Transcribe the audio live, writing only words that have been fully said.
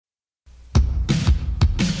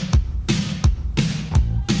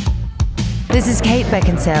This is Kate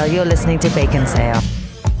Beckinsale. You're listening to Bacon Sale.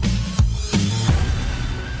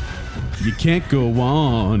 You can't go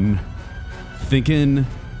on thinking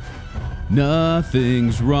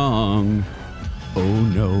nothing's wrong. Oh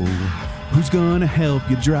no. Who's gonna help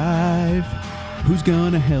you drive? Who's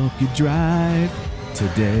gonna help you drive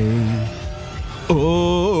today?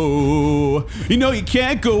 Oh, you know you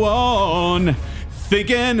can't go on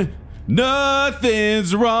thinking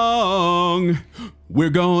nothing's wrong. We're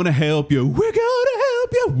gonna help you. We're gonna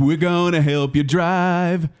help you. We're gonna help you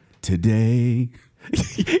drive today.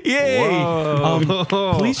 Yay!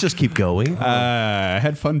 Please just keep going. I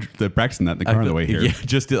had fun practicing that in the car on the way here. Yeah,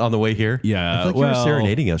 just on the way here. Yeah, I feel like you were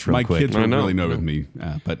serenading us real my quick. kids won't really know with me.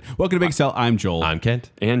 But welcome to Big Cell. I'm Joel. I'm Kent.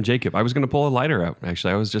 And Jacob. I was going to pull a lighter out,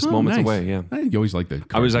 actually. I was just moments nice. away, yeah. You always like the.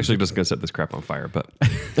 I was actually just going to set this crap on fire, but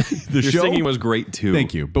the your singing was great, too.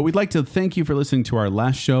 Thank you. But we'd like to thank you for listening to our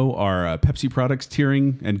last show, our Pepsi products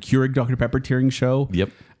tiering and Keurig Dr. Pepper tiering show.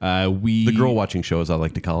 Yep. The girl watching show, as I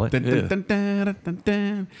like to call it. If you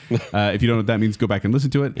don't know what that means, go back and listen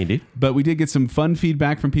to it. Indeed. But we did get some fun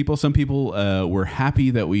feedback from people. Some people were happy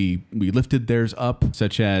that we lifted theirs up,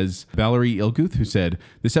 such as Valerie Ilguth, who said,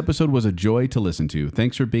 "This episode was a joy to listen to.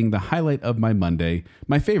 Thanks for being the highlight of my Monday.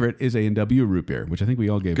 My favorite is A&W root beer," which I think we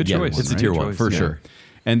all gave. Good choice. It's a tier one, for sure.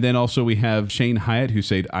 And then also we have Shane Hyatt, who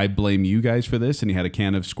said, "I blame you guys for this," and he had a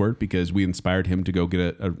can of Squirt because we inspired him to go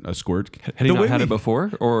get a Squirt. Had he not had it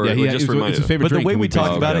before? Or Yeah, just it's reminded his favorite But the drink. way and we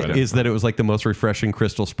talked about okay. it is that it was like the most refreshing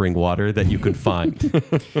crystal spring water that you could find.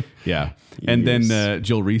 Yeah. And then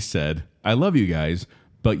Jill Reese said, "I love you guys,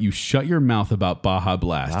 but you shut your mouth about Baja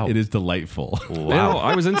Blast. Wow. It is delightful." Wow,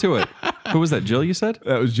 I was into it. Who was that? Jill, you said?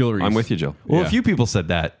 That was Jill Reese. I'm with you, Jill. Well, Yeah. a few people said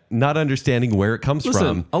that, not understanding where it comes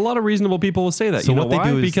Listen, from. a lot of reasonable people will say that. So You know what they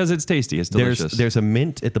why? do is Because it's tasty. It's delicious. There's a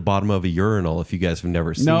mint at the bottom of a urinal if you guys have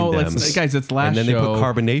never seen No, them. guys, that's last And then show. they put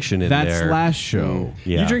carbonation in That's there. last show.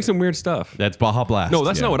 Yeah. You drink some weird stuff. That's Baja Blast. No,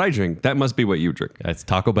 that's Yeah. not what I drink. That must be what you drink. That's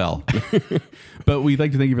Taco Bell. But we'd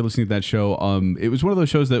like to thank you for listening to that show. It was one of those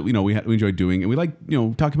shows that we enjoyed doing, and we like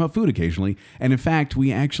talking about food occasionally. And in fact,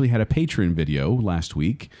 we actually had a Patreon video last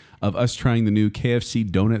week of us trying the new KFC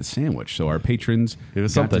donut sandwich. So our patrons It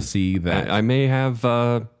was got something. to see that. I may have,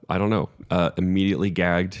 I don't know, immediately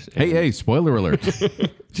gagged. Hey, spoiler alert.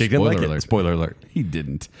 Jake didn't like Spoiler alert. it. Spoiler alert. He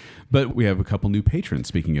didn't. But we have a couple new patrons.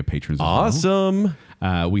 Speaking of patrons, as well.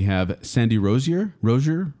 Awesome. We have Sandy Rosier.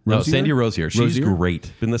 No, Sandy Rosier. She's Rosier?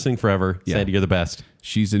 great. Been listening forever. Yeah. Sandy, you're the best.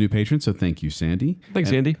 She's a new patron, so thank you, Sandy. Thanks,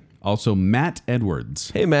 And Andy. Also, Matt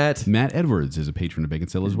Edwards. Hey, Matt. Matt Edwards is a patron of Bacon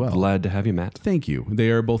Cell as well. Glad to have you, Matt. Thank you.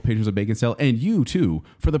 They are both patrons of Bacon Cell, and you too.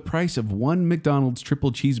 For the price of one McDonald's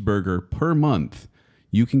triple cheeseburger per month,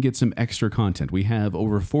 you can get some extra content. We have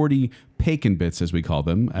over 40 Pacon Bits, as we call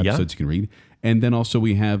them, episodes you can read. And then also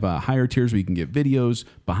we have higher tiers where you can get videos,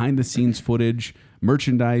 behind-the-scenes footage,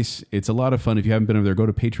 merchandise. It's a lot of fun. If you haven't been over there, go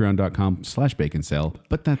to patreon.com/baconsale.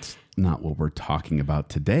 But that's not what we're talking about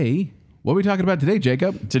today. What are we talking about today,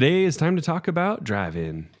 Jacob? Today is time to talk about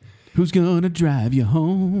driving. Who's gonna drive you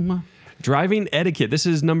home? Driving etiquette. This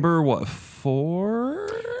is number, 4?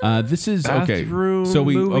 This is okay. Bathroom, So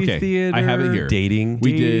movie theater. I have it here. Dating.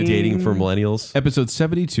 We did Dating for millennials. Episode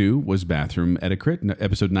 72 was bathroom etiquette.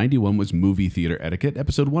 Episode 91 was movie theater etiquette.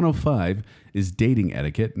 Episode 105 is dating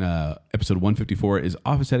etiquette. Episode 154 is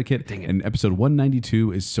office etiquette. And episode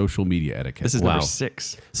 192 is social media etiquette. This is Wow. number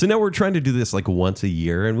 6. So now we're trying to do this like once a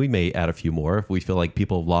year, and we may add a few more if we feel like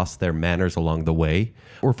people have lost their manners along the way.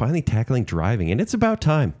 We're finally tackling driving, and it's about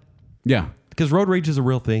time. Yeah. Because road rage is a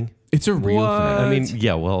real thing. It's a real What? thing. I mean,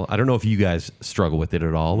 yeah, well, I don't know if you guys struggle with it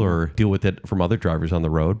at all or deal with it from other drivers on the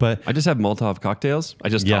road, but I just have Molotov cocktails. I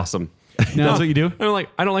just Yeah. toss them. that's what you do? I don't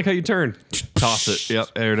like how you turn. Toss it. Yep,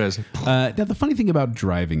 there it is. Now, the funny thing about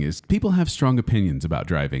driving is people have strong opinions about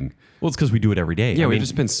driving, Well, it's because we do it every day. Yeah, I we mean,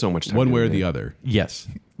 just spend so much time one way or doing the it. other. Yes.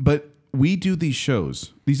 But we do these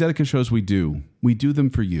shows, these etiquette shows we do them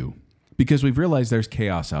for you because we've realized there's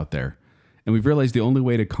chaos out there. And we've realized the only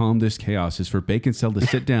way to calm this chaos is for Bacon Cell to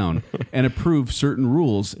sit down and approve certain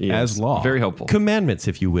rules Yes, as law. Very helpful. Commandments,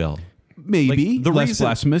 if you will. Maybe. Like, the less reason-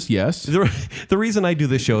 blasphemous, yes. The reason I do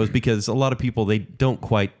this show is because a lot of people, they don't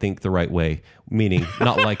quite think the right way, meaning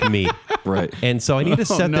not like me. Right. And so I need to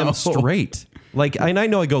set no. them straight. Like, and I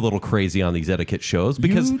know I go a little crazy on these etiquette shows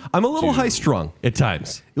because You I'm a little do. high strung at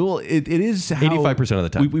times. Well, it is how 85% of the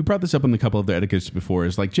time. We brought this up on a couple of the etiquettes before.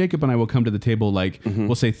 Is like Jacob and I will come to the table, like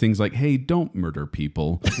we'll say things like, "Hey, don't murder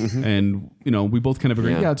people," and we both kind of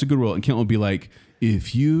agree. Yeah. Yeah, it's a good rule. And Kent will be like,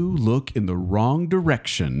 if you look in the wrong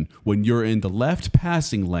direction when you're in the left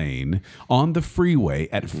passing lane on the freeway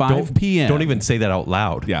at 5 p.m. Don't even say that out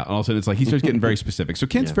loud. Yeah, all of a sudden it's like he starts getting very specific. So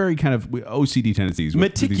Kent's very kind of OCD tendencies.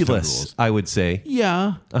 With these type of Meticulous, rules. I would say.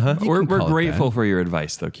 Yeah. We're call it grateful for your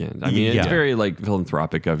advice, though, Ken. I mean, Yeah. it's very like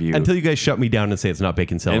philanthropic of you. Until you guys shut me down and say it's not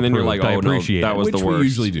bacon cell. and then you're like, approved. I oh no, appreciate that it. was Which the we worst.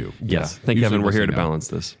 usually do. Yeah. Yes. Thank Usually Kevin, we're we'll here say to no. balance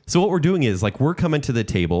this. So what we're doing is like we're coming to the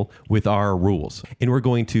table with our rules, and we're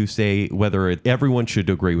going to say whether everyone should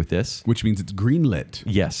agree with this. Which means it's green lit.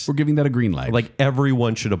 Yes. We're giving that a green light. Like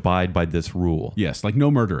everyone should abide by this rule. yes, like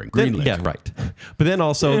no murdering. Green lit. Yeah, right. But then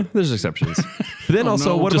also, There's exceptions. no.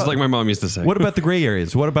 what Just about like my mom used to say. what about the gray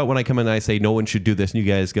areas? What about when I come in and I say no one should do this, and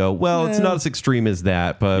you guys go, well, it's not as extreme as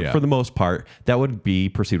that, but Yeah. for the most part, that would be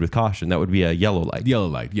proceed with caution. That would be a yellow light. Yellow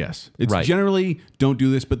light, yes. It's Right. generally don't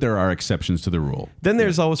do this, but there are exceptions to the rule. Then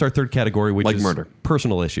there's always our third category, which Like is murder.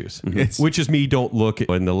 personal issues, It's- which is me don't look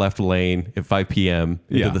in the left lane at 5 p.m.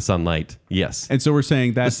 into Yeah. the sunlight. Yes. And so we're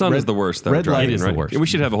saying that the sun is the worst. Though, Red light driving, is the right? worst. We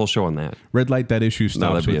should have a whole show on that. Red light, that issue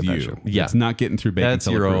stops that'd be with a bad you. show. Yeah. It's not getting through bacon That's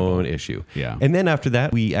cell your approval. own issue. Yeah. And then after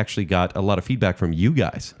that, we actually got a lot of feedback from you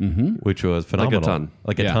guys, which was phenomenal. ton.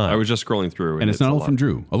 Like a Yeah. ton. I was just scrolling through, And it's not a all lot. from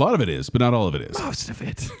Drew. A lot of it is, but not all of it is. most of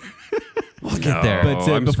it. We'll get there. But-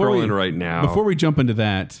 I'm scrolling right now. Before we jump into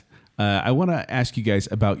that, I want to ask you guys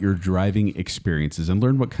about your driving experiences and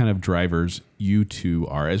learn what kind of drivers you two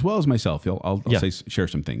are, as well as myself. I'll Yeah. share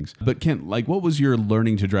some things. But Kent, like, what was your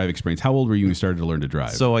learning to drive experience? How old were you when you started to learn to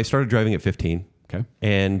drive? So I started driving at 15. okay,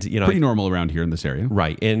 And, pretty normal around here in this area.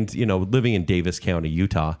 Right. And, living in Davis County,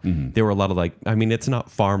 Utah, there were a lot of it's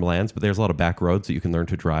not farmlands, but there's a lot of back roads that you can learn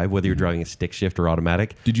to drive, whether you're driving a stick shift or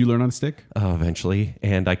automatic. Did you learn on a stick? Eventually.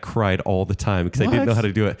 And I cried all the time because I What? didn't know how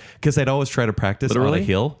to do it. Because I'd always try to practice on Literally? a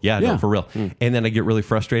hill. Yeah, Yeah. no, for real. And then I get really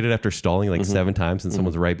frustrated after stalling like 7 times and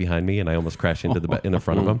someone's right behind me and I almost crash into in the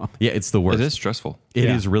front of them. Yeah, it's the worst. It is stressful. It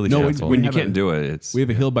Yeah. is really No, stressful. When you have a- can't do it, it's We have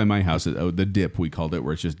a hill by my house, the dip we called it,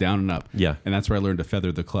 where it's just down and up. Yeah. And that's where I learned to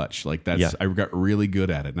feather the clutch. Like Yeah. I got really good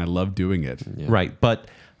at it, and I love doing it. Right. But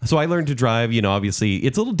so I learned to drive, obviously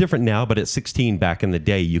it's a little different now, but at 16 back in the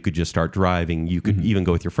day, you could just start driving. You could even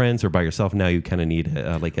go with your friends or by yourself. Now you kind of need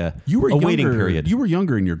a waiting period. You were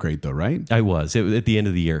younger in your grade, though, right? I was at the end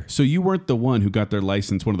of the year. So you weren't the one who got their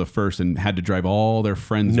license, one of the first, and had to drive all their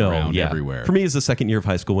friends around everywhere. For me, it's the second year of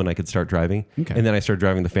high school when I could start driving. Okay. And then I started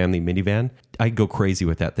driving the family minivan. I'd go crazy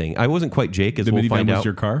with that thing. I wasn't quite Jake, as The we'll minivan find was out.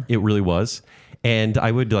 your car? It really was. And I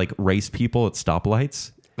would race people at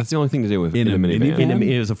stoplights. that's the only thing to do with In a minivan?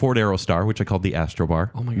 It was a Ford Aerostar, which I called the Astro Bar.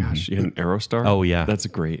 Oh my gosh, you had an Aerostar? Oh, yeah. That's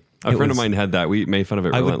great. A It friend of was- mine had that. We made fun of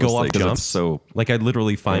it I would go relentlessly off 'cause jumps. it's so I'd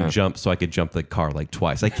literally find Yeah. jumps so I could jump the car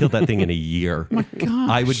twice. I killed that thing in a year. gosh.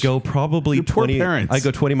 I would go probably Your poor 20. parents. I'd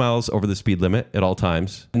go 20 miles over the speed limit at all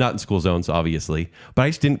times. Not in school zones, obviously, but I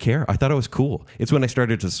just didn't care. I thought it was cool. It's when I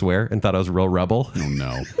started to swear and thought I was a real rebel. Oh,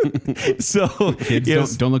 no. So Kids, it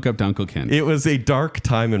was, don't look up to Uncle Ken. it was a dark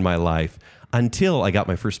time in my life until I got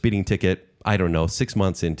my first speeding ticket. I don't know, 6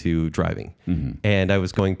 months into driving. And I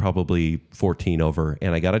was going probably 14 over,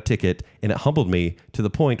 and I got a ticket, and it humbled me to the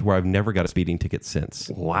point where I've never got a speeding ticket since.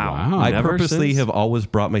 Wow. I Never purposely since? have always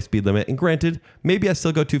brought my speed limit. And granted, maybe I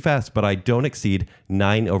still go too fast, but I don't exceed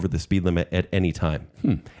 9 over the speed limit at any time.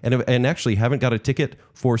 And actually haven't got a ticket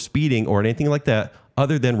for speeding or anything like that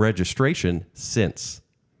other than registration since.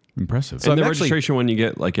 Impressive. So and I'm the actually- registration one you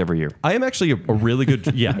get every year. I am actually a really good.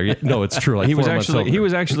 Yeah, no, it's true. Like He was 4 months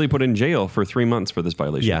actually over. put in jail for 3 months for this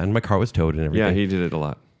violation. Yeah, and my car was towed and everything. Yeah, he did it a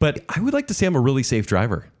lot. But I would like to say I'm a really safe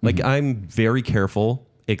driver. I'm very careful,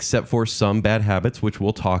 except for some bad habits, which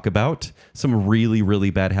we'll talk about. Some really, really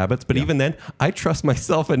bad habits. But even then, I trust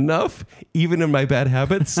myself enough, even in my bad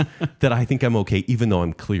habits, that I think I'm okay, even though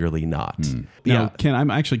I'm clearly not. Now, Ken, I'm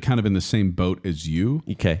actually kind of in the same boat as you.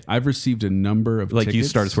 Okay. I've received a number of Like you tickets.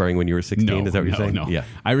 started swearing when you were 16, No, is that what you're saying? No. Yeah.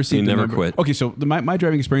 I received You a never number- quit. Okay, so my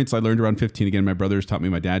driving experience, I learned around 15. Again, my brothers taught me,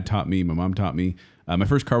 my dad taught me, my mom taught me. My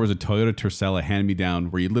first car was a Toyota Tercel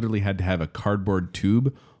hand-me-down where you literally had to have a cardboard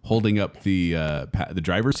tube holding up the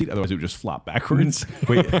driver's seat, otherwise it would just flop backwards.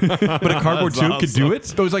 Wait, but a cardboard tube could do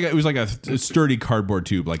it? It was like a sturdy cardboard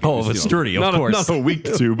tube, like Oh, it's sturdy, of course. Not a weak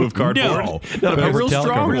tube of cardboard. No, Not but a real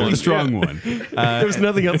strong really one. strong one. There's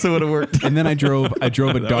nothing else that would have worked. And then I drove a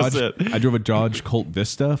was Dodge. it. I drove a Dodge Colt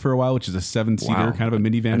Vista for a while, which is a 7-seater Wow. kind of a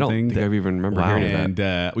minivan I don't thing. think I even remember Wow. hearing of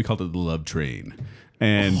that. And we called it the Love Train.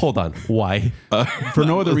 And Hold on. Why? for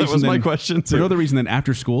no other That reason was than, my question, For no too. other reason than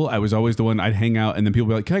after school, I was always the one. I'd hang out, and then people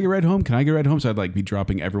would be like, "Can I get a ride home? Can I get a ride home?" So I'd be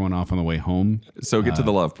dropping everyone off on the way home. So get to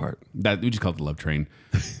the love part. That we just called it the Love Train.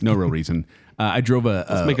 No real reason. I drove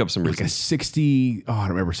Let's make up some like a reasons. 60. Oh, I don't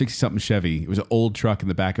remember 60-something Chevy. It was an old truck in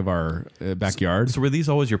the back of our backyard. So were these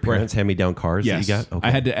always your parents' hand-me-down cars Yes, that you got? Okay.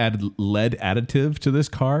 I had to add lead additive to this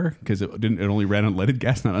car because it only ran on leaded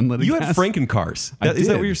gas, not unleaded You gas. had Franken cars. I Is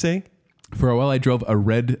that did. what you're saying? For a while, I drove a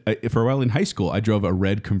red. For a while in high school, I drove a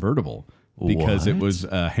red convertible because it What? was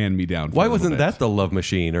hand me down. Why wasn't that the love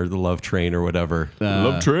machine or the love train or whatever?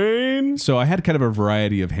 Love train. So I had kind of a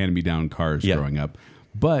variety of hand me down cars Yeah. growing up,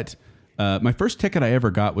 but. My first ticket I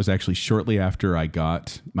ever got was actually shortly after I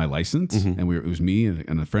got my license, Mm-hmm. and it was me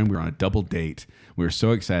and a friend. We were on a double date. We were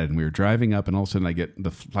so excited, and we were driving up, and all of a sudden I get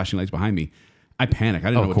the flashing lights behind me. I panic.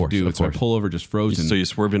 I didn't know what to do, of so I course. pull over, just frozen. So you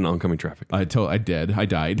swerved into oncoming traffic. I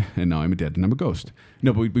died, and now I'm dead, and I'm a ghost.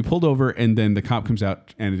 No, but we pulled over, and then the cop comes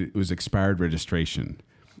out, and it was expired registration.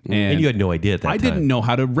 And you had no idea at that I time. didn't know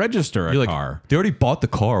how to register a You're like, car. they already bought the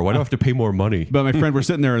car. Why do I have to pay more money? But my friend, we're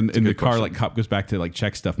sitting there in the car, question. like cop goes back to like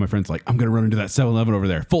check stuff. My friend's like, I'm going to run into that 7-Eleven over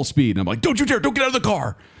there, full speed. And I'm like, don't you dare, don't get out of the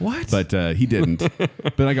car. What? But he didn't.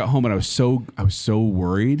 But I got home and I was so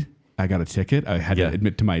worried. I got a ticket. I had Yeah. to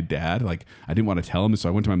admit to my dad, like I didn't want to tell him. So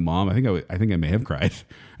I went to my mom. I think I may have cried.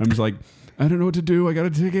 I'm just like, I don't know what to do. I got a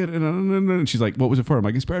ticket. And she's like, what was it for? I'm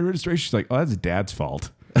like, expired registration. She's like, oh, that's Dad's fault.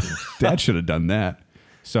 Dad should have done that.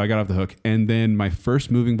 So I got off the hook. And then my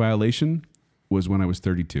first moving violation was when I was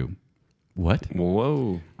 32. What?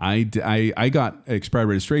 Whoa. I got expired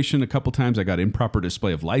registration a couple times. I got improper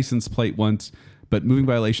display of license plate once. But moving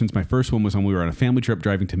violations, my first one was when we were on a family trip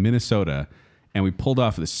driving to Minnesota, and we pulled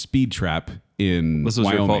off the speed trap in This was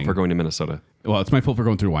Wyoming. your fault for going to Minnesota. Well, it's my fault for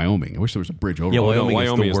going through Wyoming. I wish there was a bridge over. Yeah, it.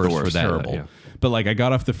 Wyoming is the worst for that. Terrible. Yeah. But like I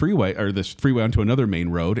got off the freeway or this freeway onto another main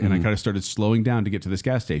road, and I Mm-hmm. kind of started slowing down to get to this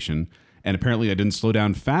gas station. And apparently I didn't slow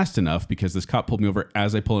down fast enough because this cop pulled me over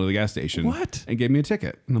as I pulled into the gas station. What? And gave me a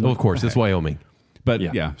ticket. And I'm Oh, like, of course, "What it's the heck?" Wyoming. But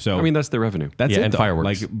yeah, so I mean, that's the revenue. that's Yeah, it. and though.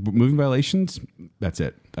 fireworks. Like moving violations, that's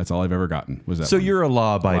it. That's all I've ever gotten. Was that? So one. you're a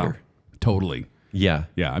law abider. Wow. totally. Yeah.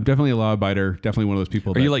 Yeah, I'm definitely a law abider. Definitely one of those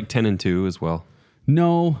people. Are you like 10 and 2 as well?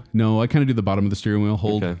 No. I kind of do the bottom of the steering wheel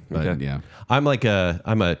hold. Okay, But okay. yeah. I'm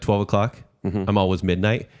a 12 o'clock. I'm always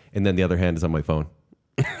midnight. And then the other hand is on my phone.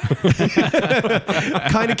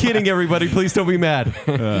 Kind of kidding, everybody. Please don't be mad.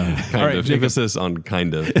 Kind right, of. Jacob. Emphasis on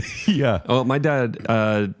kind of. Yeah. Oh, my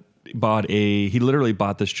dad he literally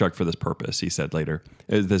bought this truck for this purpose, he said later.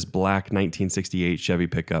 It was this black 1968 Chevy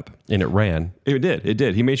pickup. And it ran. It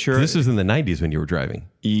did. He made sure. This was in the 90s when you were driving.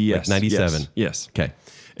 yes. Like 97. Yes. Okay.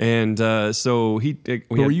 And so we But had-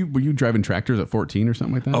 were you driving tractors at 14 or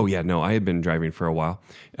something like that? Oh yeah, no, I had been driving for a while.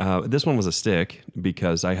 This one was a stick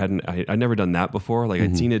because I'd never done that before. Like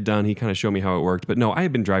I'd seen it done. He kind of showed me how it worked. But no, I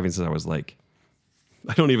had been driving since I was like,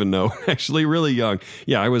 I don't even know, actually really young.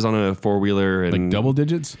 Yeah, I was on a 4-wheeler and like double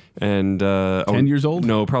digits. and 10 years old?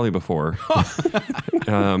 No, probably before.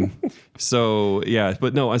 So yeah,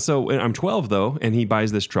 but no. So I'm 12 though, and he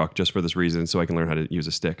buys this truck just for this reason, so I can learn how to use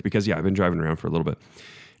a stick. Because yeah, I've been driving around for a little bit.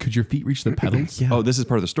 Could your feet reach the pedals? Oh, this is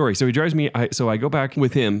part of the story. So he drives me. So I go back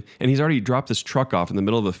with him, and he's already dropped this truck off in the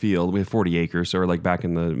middle of a field. We have 40 acres, so we're like back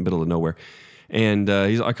in the middle of nowhere. And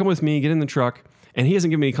he's like, "Come with me, get in the truck." And he hasn't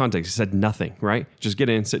given me any context. He said nothing. Right? Just get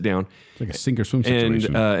in, sit down. It's like a sink or swim And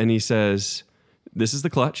situation. and he says, "This is the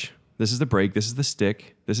clutch. This is the brake. This is the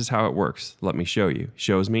stick. This is how it works. Let me show you."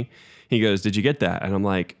 Shows me. He goes, "Did you get that?" And I'm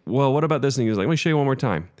like, "Well, what about this?" And he goes, "Let me show you one more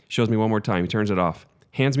time." Shows me one more time. He turns it off,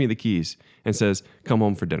 hands me the keys, and says, "Come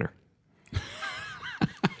home for dinner."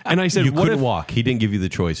 And I said, You "What couldn't if?" walk. He didn't give you the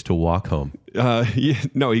choice to walk home. Yeah,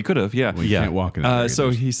 no, he could have. Yeah. Well, you yeah. can't walk in that area. So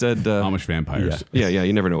There's he said, Amish vampires. yeah.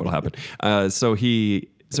 You never know what'll happen. So he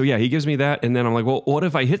gives me that, and then I'm like, "Well, what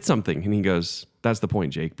if I hit something?" And he goes, "That's the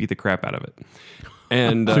point, Jake. Beat the crap out of it."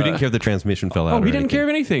 And So he didn't care if the transmission fell out. Oh, or he didn't care of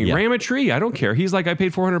anything. anything. Yeah. Ram a tree. I don't care. He's like, "I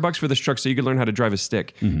paid $400 for this truck so you could learn how to drive a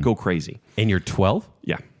stick. Go crazy." And you're 12?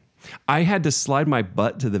 Yeah. I had to slide my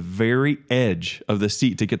butt to the very edge of the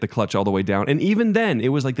seat to get the clutch all the way down. And even then, it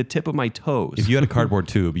was like the tip of my toes. If you had a cardboard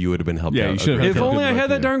tube, you would have been helped Yeah, out. you should have If Okay. only I Good luck had to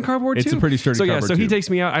that you. darn cardboard It's a tube. pretty sturdy So yeah, cardboard so he tube.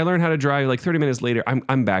 takes me out. I learned how to drive. Like 30 minutes later,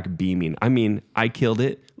 I'm back beaming. I mean, I killed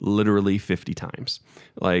it literally 50 times.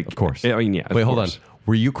 Like, Of course. I mean, yeah. of Wait, hold on. course.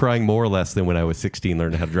 Were you crying more or less than when I was 16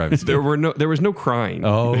 learning how to drive a stick? There was no crying.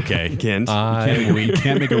 Oh, okay. Kent. You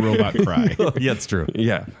can't make a robot cry. Yeah, it's true.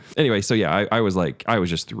 Yeah. Anyway, so yeah, I was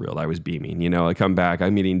just thrilled. I was beaming. You know, I come back,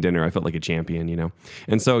 I'm eating dinner. I felt like a champion. You know,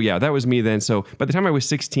 and so yeah, that was me then. So by the time I was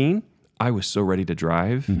 16, I was so ready to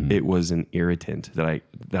drive. It was an irritant that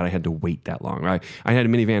I had to wait that long. I had a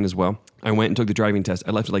minivan as well. I went and took the driving test.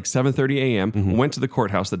 I left at like 7:30 a.m. Went to the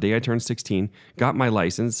courthouse the day I turned 16. Got my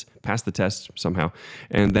license, passed the test somehow,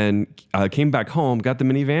 and then came back home. Got the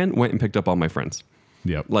minivan, went and picked up all my friends.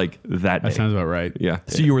 Yep. Like that day. That sounds about right. Yeah.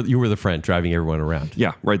 So you were the friend driving everyone around.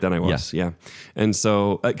 Yeah, right then I was. Yeah. And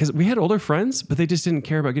so, because we had older friends, but they just didn't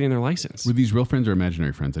care about getting their license. Were these real friends or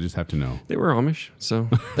imaginary friends? I just have to know. They were Amish. So,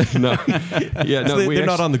 no. Yeah, no. They're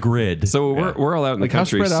not on the grid. So we're all out in Like, the how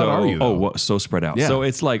country. spread out So, are you, though? so spread out. Yeah. So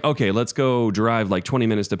it's like, okay, let's go drive like 20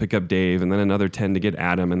 minutes to pick up Dave and then another 10 to get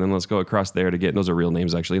Adam. And then let's go across there to get, those are real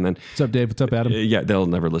names actually. And then, What's up, Dave? What's up, Adam? yeah, they'll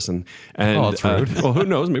never listen. And, that's rude. well, who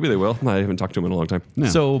knows? Maybe they will. I haven't talked to them in a long time.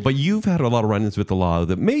 So, but you've had a lot of run-ins with the law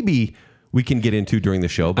that maybe we can get into during the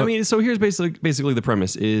show. But I mean, so here's basically the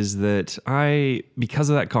premise is that because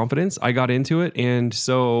of that confidence, I got into it. And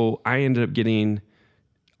so I ended up getting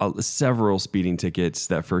several speeding tickets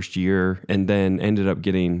that first year, and then ended up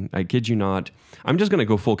getting, I kid you not, I'm just going to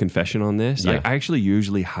go full confession on this. Yeah. I actually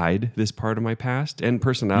usually hide this part of my past and Your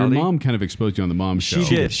personality. mom kind of exposed you on the mom show.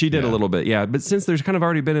 She did a little bit, yeah. But since there's kind of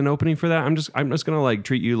already been an opening for that, I'm just gonna like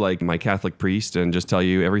treat you like my Catholic priest and just tell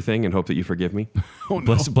you everything and hope that you forgive me.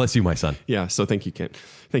 bless you, my son. Yeah. So thank you, Kent.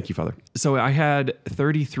 Thank you, Father. So I had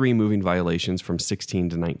 33 moving violations from 16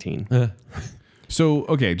 to 19. So,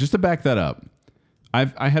 okay, just to back that up,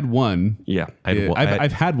 I had one. Yeah.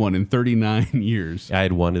 I've had one in 39 years. I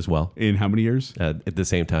had one as well In how many years? at the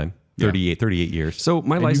same time. 38 years. So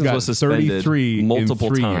my you license got was suspended 33 in multiple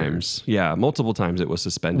 3 times. Yeah, multiple times it was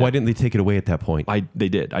suspended. Why didn't they take it away at that point? They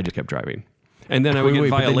did. I just kept driving. And then I would get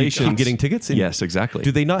but then you violations. keep getting tickets? Yes, exactly.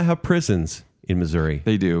 Do they not have prisons in Missouri?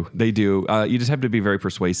 They do. They do. You just have to be very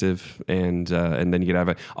persuasive, and then you get out of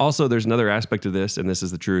it. Also, there's another aspect of this, and this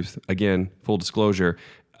is the truth. Again, full disclosure,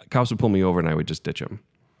 cops would pull me over, and I would just ditch them.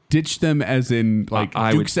 Ditch them as in like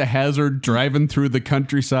I Dukes of Hazzard driving through the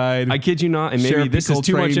countryside. I kid you not, and maybe Sheriff this is Pickle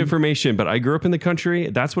too much train. information, but I grew up in the country.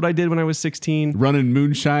 That's what I did when I was 16. running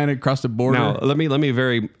moonshine across the border. Now, let me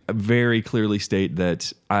very, very clearly state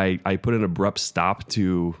that I put an abrupt stop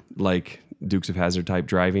to like Dukes of Hazzard type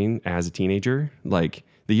driving as a teenager. Like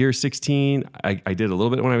the year 16, I did a little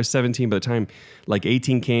bit when I was 17. By the time like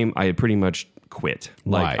 18 came, I had pretty much quit.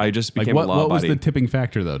 Like Why? I just Like, became a law what was body. the tipping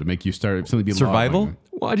factor though to make you start something be Survival? law-abiding?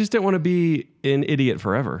 Well, I just didn't want to be an idiot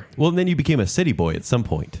forever. Well, then you became a city boy at some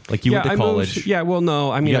point. Like you went to I college. moved, yeah, well,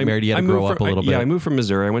 no. I mean, got married, you had to I moved grow up from- a little Yeah, bit. I moved from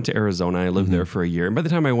Missouri. I went to Arizona. I lived there for a year. And by the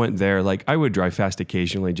time I went there, like I would drive fast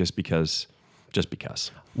occasionally just because.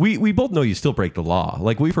 We both know you still break the law.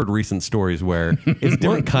 Like we've heard recent stories where it's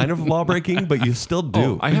different kind of law breaking, but you still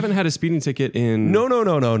do. I haven't had a speeding ticket in.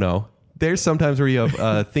 No. There's sometimes where you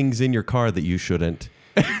have things in your car that you shouldn't.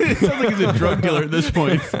 It sounds like he's a drug dealer at this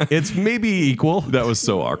point. It's maybe equal. That was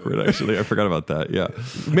so awkward, actually. I forgot about that. Yeah.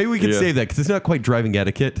 Maybe we can Yeah. save that because it's not quite driving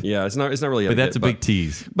etiquette. Yeah, it's not really. But that's a etiquette, big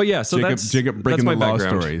tease. But yeah, so Jacob breaking that's my the law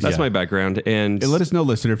background. stories. That's Yeah. my background, and And let us know,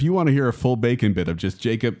 listener, if you want to hear a full bacon bit of just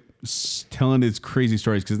Jacob telling his crazy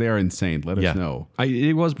stories because they are insane. Let Yeah. us know.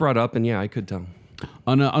 it was brought up, and yeah, I could tell.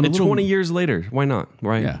 On a And little, 20 years later, why not?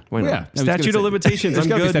 Right? Yeah. Why not? Yeah. I was gonna Statute say- of limitations. There's I'm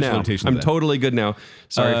gotta be good statute of now. limitations I'm with that. totally good now.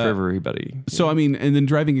 Sorry for everybody. So, I mean, and then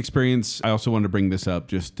driving experience, I also wanted to bring this up,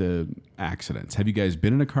 just accidents. Have you guys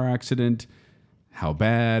been in a car accident? How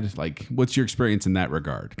bad? Like, what's your experience in that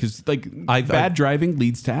regard? Because, like, bad driving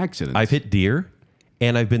leads to accidents. I've hit deer,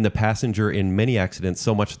 and I've been the passenger in many accidents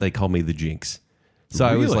so much they call me the jinx. So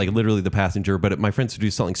I was Really? like literally the passenger, but my friends would do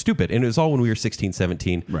something stupid. And it was all when we were 16,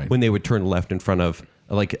 17, Right. when they would turn left in front of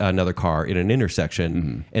like another car in an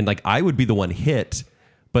intersection. And like I would be the one hit,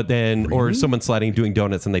 but then, or someone sliding, doing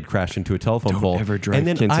donuts, and they'd crash into a telephone pole. ever drive and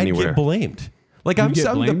then kids I'd anywhere. get blamed. Like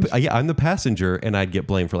get blamed? I'm the passenger, and I'd get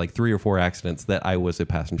blamed for like 3 or 4 accidents that I was a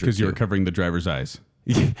passenger. because you were to. covering the driver's eyes.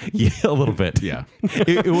 Yeah, a little bit. Yeah.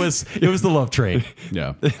 it was the love train.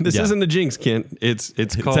 Yeah. This Yeah. isn't a jinx, Kent. It's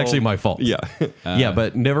called. actually my fault. Yeah. Yeah,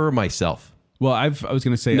 but never myself. Well, I was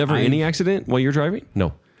going to say, Never I've- any accident while you're driving?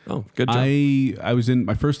 No. Oh, good job. I was in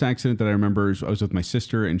my first accident that I remember. I was with my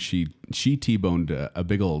sister, and she T-boned a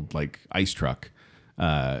big old like ice truck.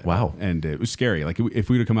 Wow. And it was scary. Like if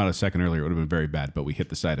we would have come out a second earlier, it would have been very bad. But we hit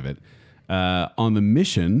the side of it. On the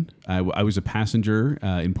mission, I was a passenger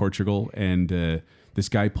in Portugal, and this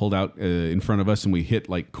guy pulled out in front of us, and we hit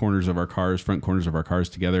like corners of our cars, front corners of our cars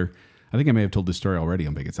together. I think I may have told this story already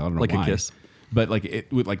on Big It's. I don't know Like a why. kiss. But like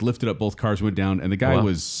it would like lifted up both cars, went down, and the guy Wow.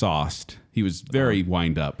 was sauced. He was very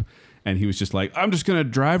wind up, and he was just like, "I'm just gonna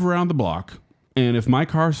drive around the block, and if my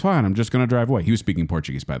car's fine, I'm just gonna drive away." He was speaking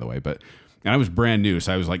Portuguese, by the way, but and I was brand new,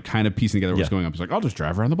 so I was like kind of piecing together what was Yeah. going on. He's like, "I'll just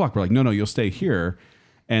drive around the block." We're like, "No, you'll stay here,"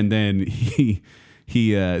 and then he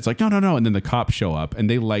it's like, "No," and then the cops show up, and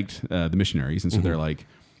they liked the missionaries, and so they're like,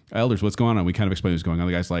 "Elders, what's going on?" We kind of explain what's going on.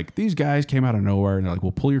 The guy's like, "These guys came out of nowhere," and they're like,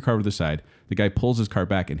 "We'll pull your car to the side." The guy pulls his car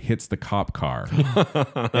back and hits the cop car.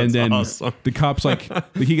 And then the cop's like,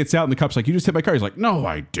 he gets out and the cop's like, you just hit my car. He's like, no,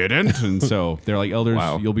 I didn't. And so they're like, elders,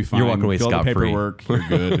 you'll be fine. You're walking away Fill out the scot-free. paperwork. You're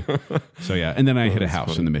good. So yeah. And then I hit a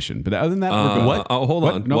house in the mission. But other than that, we're good. What? Oh, hold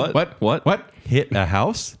on. No, What? What? Hit a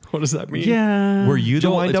house? What does that mean? Yeah. Were you the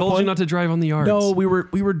Joel, I wind up told one? you not to drive on the yards. No, we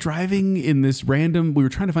were driving in this random. We were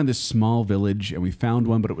trying to find this small village, and we found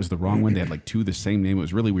one, but it was the wrong one. They had like two the same name. It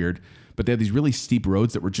was really weird. But they had these really steep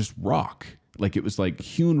roads that were just rock. Like it was like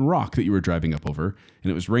hewn rock that you were driving up over,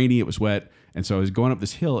 and it was rainy. It was wet, and so I was going up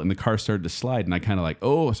this hill, and the car started to slide, and I kind of like,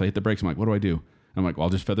 so I hit the brakes. I'm like, what do I do? I'm like, well, I'll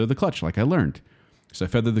just feather the clutch, like I learned. So I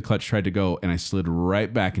feathered the clutch, tried to go, and I slid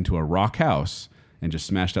right back into a rock house. And just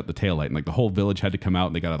smashed up the taillight. And like the whole village had to come out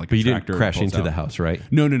and they got like But a you tractor. didn't crash and pulls into the out. house, right?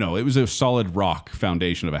 No. It was a solid rock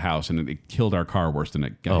foundation of a house and it killed our car worse than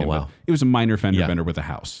it got Oh, him. wow. But it was a minor fender Yeah. bender with a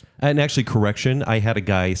house. And actually, correction, I had a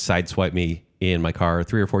guy sideswipe me in my car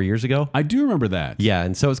 3 or 4 years ago. I do remember that. Yeah,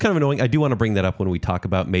 and so it's kind of annoying. I do want to bring that up when we talk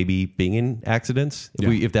about maybe being in accidents,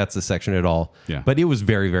 if that's the section at all. Yeah. But it was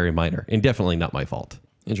very, very minor and definitely not my fault.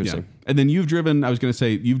 Yeah. Interesting. And then you've driven, I was going to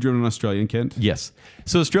say, you've driven an Australian, Kent? Yes.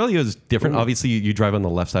 So Australia is different. Obviously, you drive on the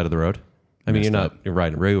left side of the road. I mean, you're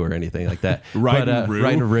riding Roo or anything like that. Riding Roo?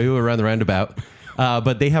 Riding Roo around the roundabout.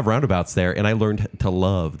 But they have roundabouts there, and I learned to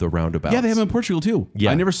love the roundabouts. Yeah, they have them in Portugal too.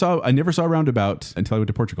 Yeah. I never saw a roundabout until I went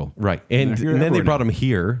to Portugal. Right. And They're then they everywhere brought now. them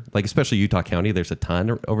here, like especially Utah County. There's a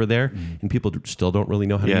ton over there, and people still don't really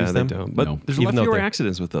know how to Yeah, use they them. don't. But No. there's a Even lot though fewer they're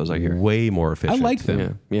accidents with those, I hear. Way more I efficient. like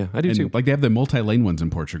them. Yeah, I do And, too. like they have the multi-lane ones in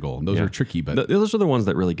Portugal. And those Yeah. are tricky, but Those are the ones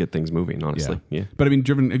that really get things moving, honestly. Yeah. But I mean,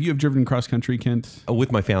 have you driven cross country, Kent?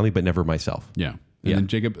 With my family, but never myself. Yeah. And Yeah. then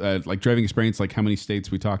Jacob, like driving experience, like how many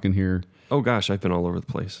states we talking here? Oh, gosh, I've been all over the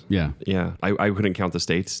place. Yeah. Yeah. I couldn't count the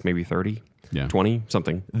states, maybe 30, Yeah. 20,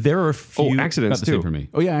 something. There are a few. Oh, About accidents the same too. for me.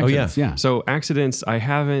 Oh yeah. Oh, yeah. Accidents, yeah. So accidents, I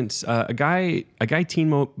haven't. A guy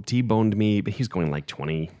T-boned me, but he's going like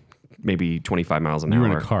 20, maybe 25 miles an You hour.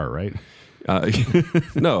 were in a car, right?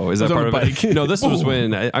 No, is that was on part a of bike. it? No, this was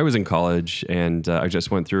when I was in college, and I just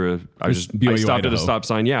went through. I BYU, stopped at Idaho. a stop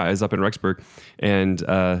sign. Yeah, I was up in Rexburg, and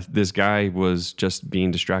this guy was just being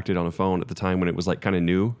distracted on a phone at the time when it was like kind of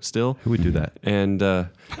new still. Who would do that? And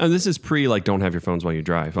this is pre like don't have your phones while you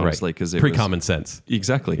drive, honestly, because Pretty common sense.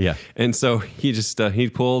 Exactly. Yeah. And so he just he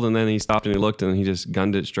pulled and then he stopped and he looked and he just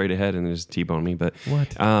gunned it straight ahead and just T-boned me. But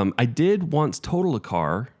What? I did once total a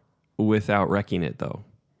car without wrecking it though.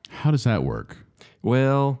 How does that work?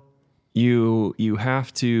 Well, you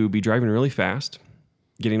have to be driving really fast,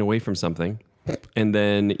 getting away from something, and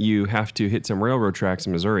then you have to hit some railroad tracks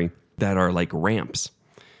in Missouri that are like ramps,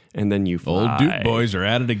 and then you fly. Old Duke boys are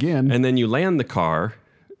at it again. And then you land the car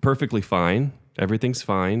perfectly fine. Everything's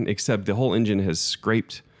fine, except the whole engine has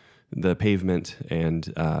scraped the pavement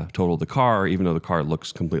and totaled the car, even though the car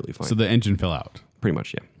looks completely fine. So the engine fell out. Pretty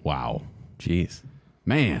much, yeah. Wow. Jeez.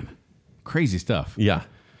 Man. Crazy stuff. Yeah.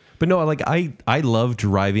 But no, like I love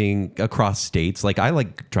driving across states. Like I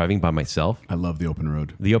like driving by myself. I love the open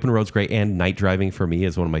road. The open road's great, and night driving for me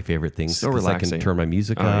is one of my favorite things. So 'cause I relaxing. can turn my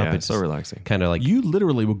music Oh, up. yeah, it's so relaxing. Kind of like You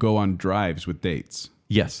literally will go on drives with dates.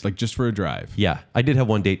 yes, Like just for a drive. yeah. I did have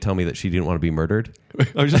one date tell me that she didn't want to be murdered.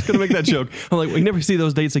 I was just gonna make that joke. I'm like, we never see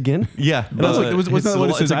those dates again. Yeah, And I was like, wasn't that what it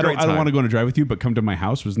it's says? a I don't great time. want to go on a drive with you, but come to my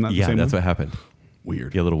house. Wasn't that the yeah, same that's one? what happened.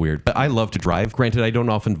 Weird. Yeah, a little weird. But I love to drive. Granted, I don't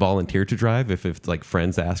often volunteer to drive if like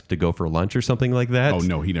friends ask to go for lunch or something like that. Oh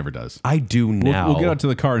no, he never does. I do now. We'll get out to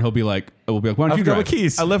the car and we'll be like, why don't I you forgot my drive?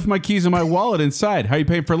 keys. I left my keys in my wallet inside. How you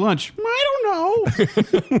paying for lunch? I don't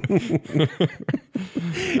know.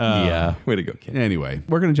 yeah. Way to go, kid. Anyway,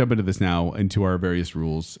 we're going to jump into this now, into our various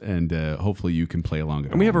rules, and hopefully you can play along.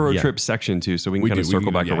 And we have a road Yeah. trip section too, so we can We kind of do.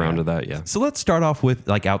 circle back Yeah, around yeah. to that. Yeah. So let's start off with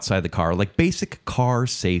like outside the car, like basic car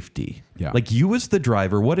safety. Yeah. Like you as the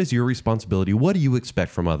driver, what is your responsibility? What do you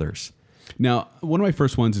expect from others? Now, one of my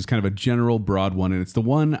first ones is kind of a general, broad one, and it's the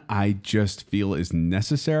one I just feel is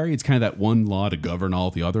necessary. It's kind of that one law to govern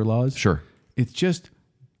all the other laws. Sure. It's just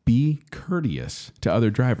be courteous to other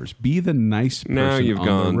drivers. Be the nice person Now you've on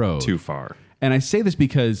gone the road. too far. And I say this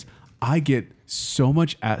because I get so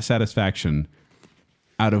much satisfaction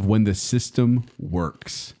out of when the system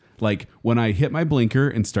works. Like when I hit my blinker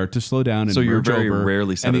and start to slow down and So you're merge very over,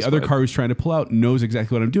 rarely and the other satisfied. car who's trying to pull out knows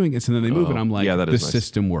exactly what I'm doing, and so then they move, and I'm like, yeah, that the is nice.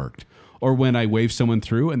 system worked. Or when I wave someone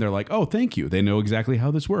through and they're like, oh, thank you. They know exactly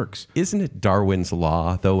how this works. Isn't it Darwin's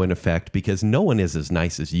law, though, in effect? Because no one is as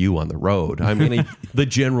nice as you on the road. I mean, the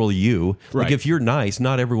general you. Right. Like, if you're nice,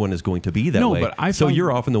 not everyone is going to be that No, way. but I so found-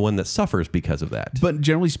 you're often the one that suffers because of that. But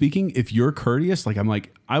generally speaking, if you're courteous, like I'm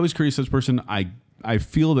like, I was courteous to this person. I I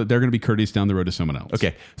feel that they're going to be courteous down the road to someone else.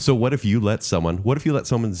 Okay, so what if you let someone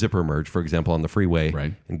zipper merge, for example, on the freeway,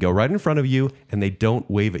 Right. and go right in front of you, and they don't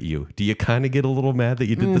wave at you? Do you kind of get a little mad that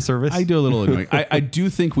you did the service? I do a little annoying. I do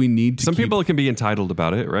think we need to Some keep, people can be entitled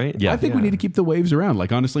about it, right? Yeah. I think we need to keep the waves around.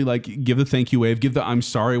 Like, honestly, like, give the thank you wave, give the I'm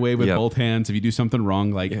sorry wave with Yep. both hands. If you do something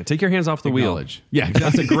wrong, like, Yeah, take your hands off the wheel. acknowledge. Yeah,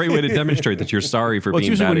 That's a great way to demonstrate that you're sorry for Well, it's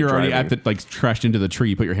being usually bad when at you're already driving. at the, like, crashed into the tree,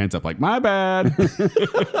 you put your hands up like, my bad.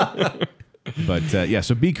 But yeah,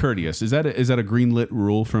 so be courteous. Is that a green lit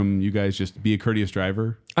rule from you guys? Just be a courteous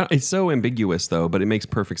driver. It's so ambiguous though, but it makes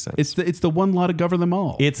perfect sense. It's the one law to govern them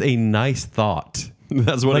all. It's a nice thought.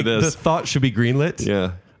 That's what Like, it the is. thought should be greenlit.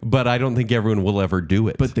 Yeah. But I don't think everyone will ever do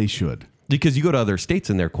it. but they should. because you go to other states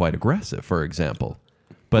and they're quite aggressive, for example.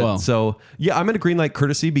 But Well- so, yeah, I'm going to green light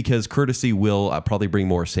courtesy because courtesy will probably bring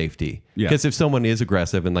more safety. Yeah. Because if someone is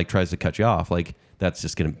aggressive and like tries to cut you off, like that's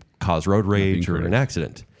just going to cause road rage or an courteous.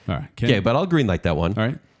 accident. All right. Okay, but I'll green light that one. All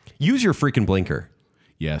right. Use your freaking blinker.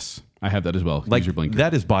 Yes, I have that as well. Like Use your blinker.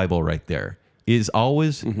 that is Bible right there. Is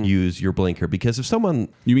always use your blinker because if someone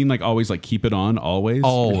You mean like always, like keep it on always?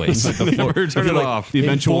 always Never turn it off. The in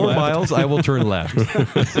eventual 4 left. miles, I will turn left.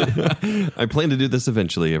 I plan to do this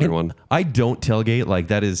eventually, everyone. I don't tailgate. Like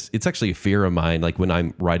that is, it's actually a fear of mine. Like when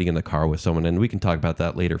I'm riding in the car with someone, and we can talk about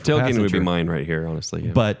that later. For Tailgating would be passenger. mine right here, honestly.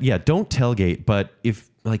 Yeah. But yeah, don't tailgate. But if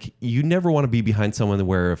like you never want to be behind someone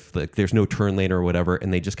where if like there's no turn lane or whatever,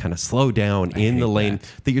 and they just kind of slow down in the hate lane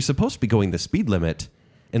that you're supposed to be going the speed limit,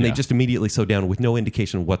 and they Yeah. just immediately slow down with no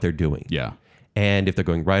indication of what they're doing. Yeah. And if they're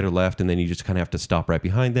going right or left, and then you just kind of have to stop right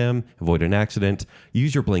behind them, avoid an accident,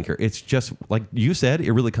 use your blinker. It's just like you said,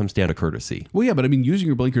 it really comes down to courtesy. Well, yeah, but I mean, using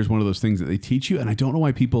your blinker is one of those things that they teach you, and I don't know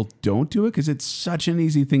why people don't do it because it's such an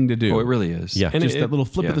easy thing to do. Oh, it really is. Yeah. And Just that little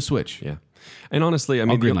flip of the switch. Yeah. And honestly, I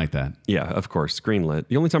mean, I'll green light that. Yeah, of course, green lit.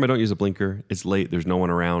 The only time I don't use a blinker, it's late. There's no one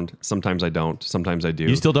around. Sometimes I don't. Sometimes I do.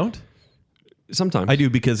 You still don't? Sometimes I do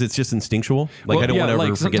because it's just instinctual. Like I don't want to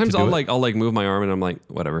ever forget to sometimes do I'll it. like move my arm and I'm like,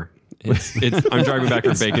 whatever. It's I'm driving back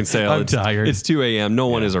from Bacon Sale. I'm It's tired. It's 2 a.m. No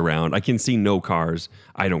one is around. I can see no cars.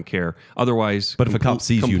 I don't care. Otherwise, But if a cop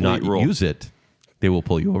sees you not complete rule. use it, they will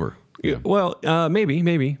pull you over. Yeah. Well,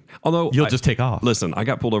 maybe. Although You'll just take off. Listen, I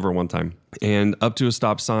got pulled over one time, and up to a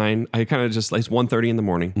stop sign, I kind of just, it's 1:30 in the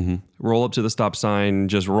morning, Mm-hmm. roll up to the stop sign,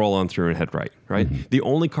 just roll on through and head right. Mm-hmm. The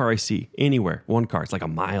only car I see anywhere, one car, it's like a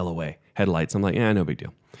mile away, headlights. I'm like, no big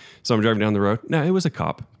deal. So I'm driving down the road. No, it was a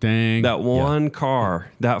cop. Dang. That one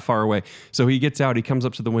car that far away. So he gets out, he comes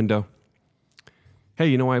up to the window. Hey,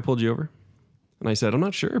 you know why I pulled you over? And I said, I'm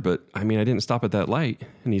not sure, but I mean, I didn't stop at that light.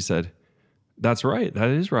 And he said, that's right. That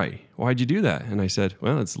is right. Why'd you do that? And I said,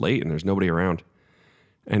 well, it's late and there's nobody around.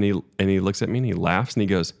 And he looks at me and he laughs and he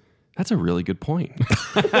goes, that's a really good point.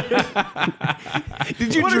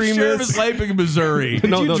 Did you What if Sheriff is life in Missouri? Did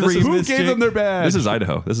No, you no, this dream is- Who this gave chick? them their badge? This is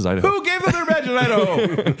Idaho. Who gave them their badge in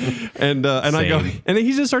Idaho? And I go, Same. and then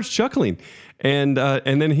he just starts chuckling. And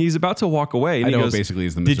then he's about to walk away. And he Idaho goes, basically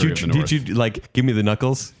is the Did Missouri you of the North. did you like give me the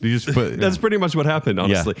knuckles? Did you just put That's pretty much what happened,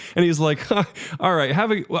 honestly. And he's like, all right,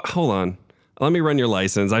 hold on. Let me run your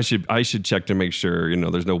license. I should check to make sure,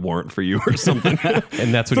 there's no warrant for you or something.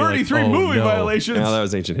 and that's when you're like, 33 oh, moving no. violations. Now that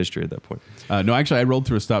was ancient history at that point. No, actually, I rolled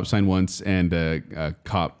through a stop sign once, and a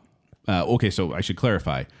cop. Okay, so I should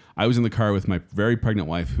clarify. I was in the car with my very pregnant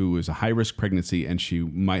wife, who was a high risk pregnancy, and she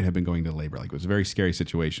might have been going to labor. Like it was a very scary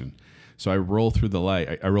situation. So I roll through the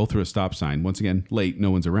light. I roll through a stop sign. Once again, late.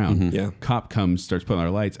 No one's around. Yeah. Cop comes, starts putting on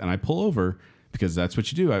our lights, and I pull over because that's what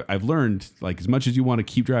you do. I've learned, like, as much as you want to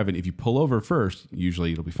keep driving, if you pull over first,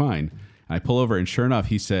 usually it'll be fine. And I pull over, and sure enough,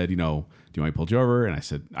 he said, do you want me to pull you over? And I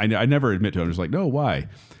said, I never admit to it. I was like, no, why?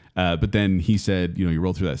 But then he said, you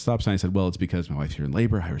rolled through that stop sign. I said, well, it's because my wife's here in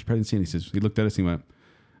labor, high risk pregnancy. And he looked at us and he went,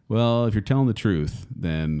 well, if you're telling the truth,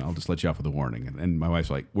 then I'll just let you off with a warning. And my wife's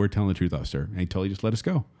like, we're telling the truth, officer. And he totally just let us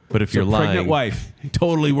go. But if So you're lying, pregnant wife,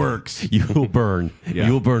 totally works. you will burn. Yeah.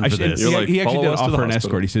 You will burn I for should- this. He, You're like, he actually follow did us to the offer an hospital.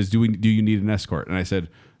 escort. He says, "Do you need an escort?" And I said,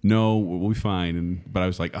 "No, we'll be fine." But I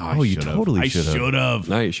was like, "Oh, you I should've. totally I should've. should have."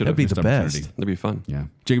 No, you should That'd be have. the Missed best. opportunity. That'd be fun. Yeah,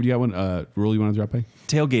 Jacob, you got one rule you want to drop by?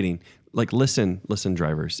 Tailgating. Like, listen,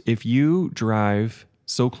 drivers. If you drive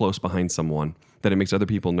so close behind someone that it makes other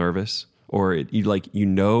people nervous, or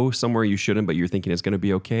you somewhere you shouldn't, but you're thinking it's going to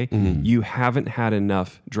be okay, you haven't had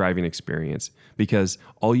enough driving experience, because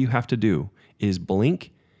all you have to do is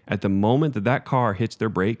blink at the moment that car hits their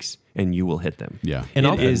brakes. and you will hit them. Yeah. And It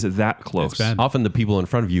often- is that close. bad. Often the people in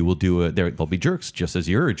front of you will they'll be jerks just as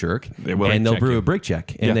you're a jerk, will and they'll check brew you. a brake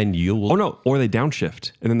check, and Yeah. then you will. Oh no, or they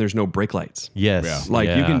downshift and then there's no brake lights. Yes, Yeah. Like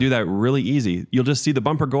you Yeah. can do that really easy. You'll just see the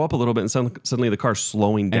bumper go up a little bit, and suddenly the car's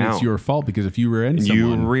slowing And down. it's your fault because if you rear-end you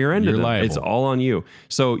someone, rear-ended you're them. liable. It's all on you.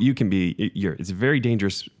 So you can be. It's very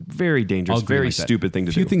dangerous, I'll agree very with that. stupid thing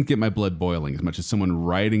to Few do. things get my blood boiling as much as someone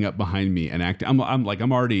riding up behind me and acting.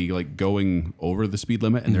 I'm already like going over the speed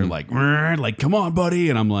limit, and they're like, "Come on, buddy,"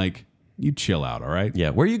 and I'm like, "You chill out, all right?" Yeah,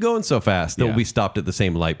 where are you going so fast? They'll Yeah. be stopped at the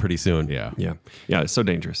same light pretty soon. Yeah. Yeah, it's so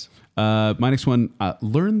dangerous. My next one,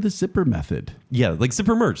 learn the zipper method. Yeah, like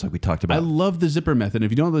zipper merge, like we talked I about. love the zipper method.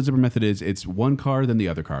 If you don't know what the zipper method is, it's one car then the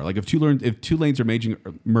other car. Like if two lanes are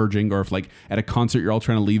merging, or if like at a concert you're all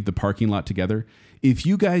trying to leave the parking lot together. If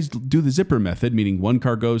you guys do the zipper method, meaning one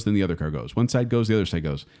car goes, then the other car goes. One side goes, the other side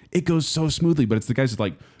goes. It goes so smoothly, but it's the guys that's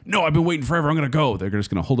like, no, I've been waiting forever. I'm going to go. They're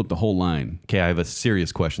just going to hold up the whole line. Okay, I have a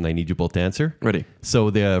serious question I need you both to answer. Ready.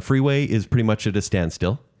 So the freeway is pretty much at a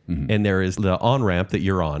standstill, and there is the on-ramp that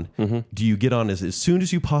you're on. Do you get on as soon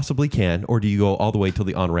as you possibly can, or do you go all the way till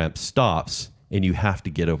the on-ramp stops and you have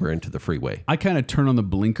to get over into the freeway? I kind of turn on the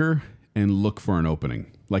blinker and look for an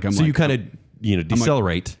opening. Like I'm So like, you kind of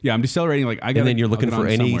decelerate, yeah, I'm decelerating. Like I got, and then you're looking for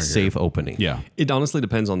any safe opening. Yeah. It honestly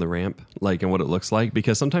depends on the ramp, like, and what it looks like,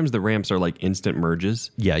 because sometimes the ramps are like instant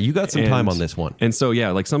merges. Yeah, you got some time on this one. And so,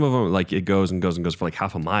 yeah, like some of them, like it goes and goes and goes for like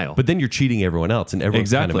half a mile. But then you're cheating everyone else, and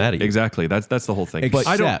everyone's kind of mad at you. Exactly. That's the whole thing. But- But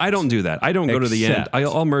I don't do that. I don't go to the end. Except-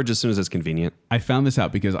 I'll merge as soon as it's convenient. I found this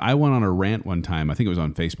out because I went on a rant one time. I think it was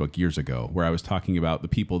on Facebook years ago, where I was talking about the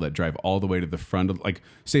people that drive all the way to the front of, like,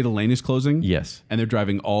 say the lane is closing. Yes. And they're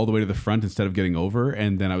driving all the way to the front instead of getting over.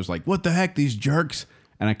 And then I was like, what the heck, these jerks?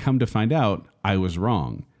 And I come to find out I was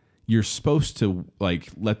wrong. You're supposed to, like,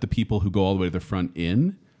 let the people who go all the way to the front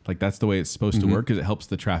in. Like, that's the way it's supposed to work, because it helps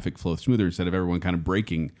the traffic flow smoother instead of everyone kind of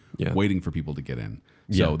braking, Yeah. waiting for people to get in.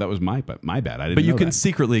 So Yeah. that was my bad. I didn't But you know can that.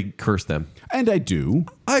 secretly curse them. And I do.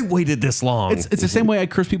 I waited this long. It's the same way I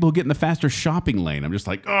curse people who get in the faster shopping lane. I'm just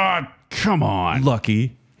like, oh, come on.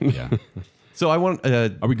 lucky. Yeah. So I want.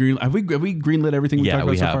 Are we green? Have we greenlit everything we Yeah, talked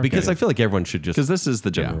about we so have far? because Okay. I feel like everyone should just Because this is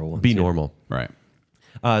the general one. be normal. right.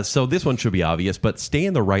 So this one should be obvious, but stay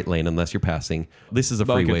in the right lane unless you're passing. This is a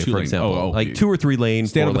Like a freeway, for two-lane. example, Oh, like 2 or 3 lanes.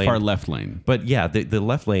 Stay out 4 of the lane. far left lane. But yeah, the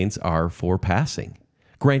left lanes are for passing.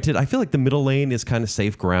 Granted, I feel like the middle lane is kind of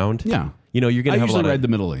safe ground. Yeah. You know, you're I gonna have a usually lot ride of. the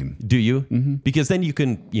middle lane. Do you? Mm-hmm. Because then you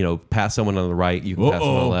can, pass someone on the right. You can pass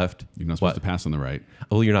someone on the left. You're not supposed to pass on the right.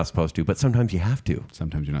 Well, you're not supposed to, but sometimes you have to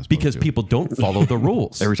Sometimes you're not supposed because to. people don't follow the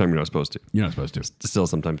rules. Every time you're not supposed to. You're not supposed to. Still,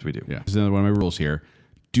 sometimes we do. Yeah. This is another one of my rules here.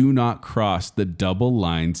 Do not cross the double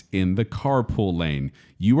lines in the carpool lane.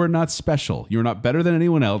 You are not special. You're not better than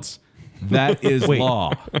anyone else. That is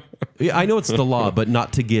law. Yeah, I know it's the law, but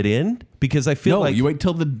not to get in because I feel No, like you wait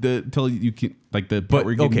till till you can, like the part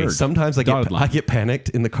where you're getting okay, merged. sometimes I Dotted line. get panicked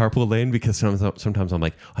in the carpool lane because sometimes I'm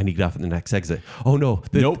like, I need to get off at the next exit. Oh no,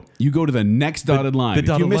 Nope. You go to the next dotted line. the If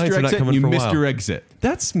dotted you missed lines your are not exit, coming you for a missed while. your exit.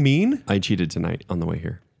 That's mean. I cheated tonight on the way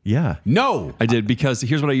here. Yeah. No. I did, because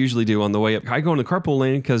here's what I usually do on the way up. I go in the carpool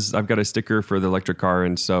lane because I've got a sticker for the electric car,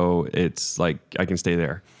 and so it's like I can stay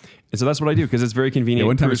there. And so that's what I do because it's very convenient. Yeah,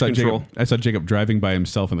 one time Cruise control. I saw Jacob driving by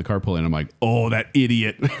himself in the carpool lane. I'm like, oh, that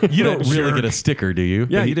idiot. You don't That really jerk. get a sticker, do you?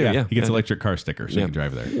 Yeah, you do. Yeah, He gets yeah. electric car sticker, so Yeah. you can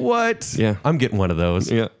drive there. What? Yeah. I'm getting one of those.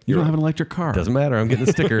 Yeah, You don't have an electric car. Doesn't matter. I'm getting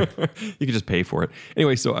a sticker. you can just pay for it.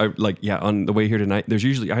 Anyway, so on the way here tonight, there's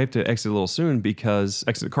usually I have to exit a little soon because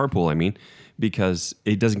exit the carpool. I mean, because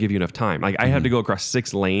it doesn't give you enough time. Like I have to go across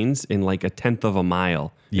 6 lanes in like a tenth of a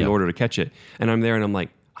mile Yeah. in order to catch it, and I'm there, and I'm like,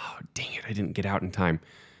 oh dang it, I didn't get out in time.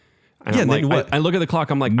 And Yeah, I'm then like, what? I look at the clock.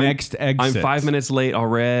 I'm like, Next I'm exit. 5 minutes late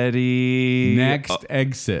already. Next Oh,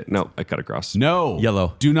 exit. no, I cut across. No.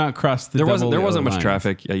 Yellow. Do not cross the There double wasn't much lines.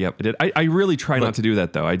 traffic. Yeah, I did. I really try not to do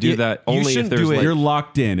that though. I do You- that you only if shouldn't there's do it. like, You're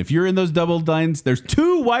locked in. If you're in those double lines, there's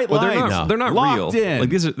 2 white well, lines. they're not locked real. in. Like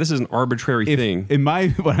this is an arbitrary thing. In my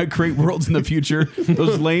when I create worlds in the future,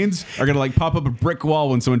 those lanes are gonna like pop up a brick wall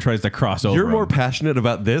when someone tries to cross over. You're more them. passionate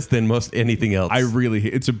about this than most anything else. I really,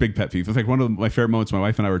 it's a big pet peeve. In fact, one of my favorite moments, my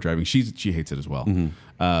wife and I were driving. She hates it as well.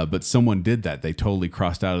 But someone did that. They totally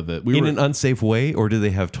crossed out of the. We in were, an unsafe way, or do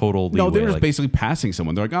they have total leeway? no, they were just like, basically passing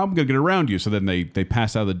someone. They're like, oh, I'm gonna get around you. So then they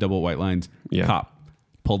pass out of the double white lines. Yeah. Cop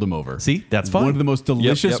pulled him over. See? That's fine. One of the most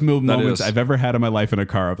delicious yep, move that moments is. I've ever had in my life in a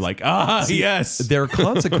car. Of like, yes, there are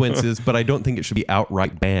consequences, but I don't think it should be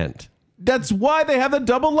outright banned. that's why they have the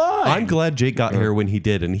double line. I'm glad Jake got here when he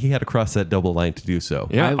did, and he had to cross that double line to do so.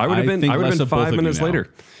 Yeah, I would have I been think I would less have been of both of 5 you minutes now. later.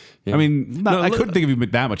 I mean, I look- couldn't think of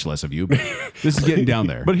even that much less of you. But this is getting down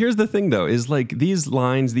there. But here's the thing, though, is like these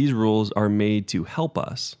lines, these rules are made to help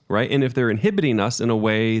us, right? And if they're inhibiting us in a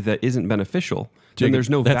way that isn't beneficial, then there's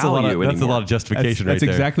no That's a value lot. anymore. That's a lot of justification that's right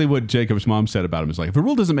there. exactly what Jacob's mom said about him. Is like, if a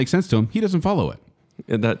rule doesn't make sense to him, he doesn't follow it.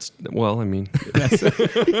 And that's, well, I mean,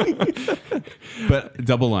 But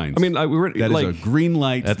double lines. we were that like, is a green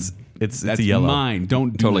light. It's that's a yellow. mine.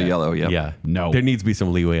 Don't do totally that. yellow, yeah. Yeah. No. There needs to be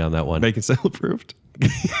some leeway on that one. Bacon sale approved.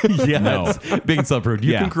 Yeah. No. It's big and self-approved.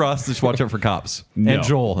 You Yeah. can cross. Just watch out for cops. No. And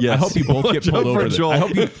Joel. Yeah. I hope you both get Watch pulled out for over.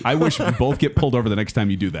 Joel. I wish you both get pulled over the next time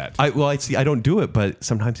you do that. I see. I don't do it, but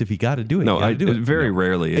sometimes if you got to do it, No, you gotta do it. very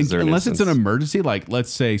rarely is there an Unless it's an instance. emergency, like let's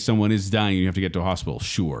say someone is dying and you have to get to a hospital.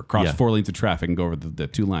 Sure, cross Yeah. 4 lanes of traffic and go over the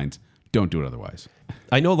 2 lines. Don't do it otherwise.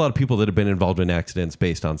 I know a lot of people that have been involved in accidents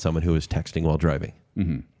based on someone who was texting while driving.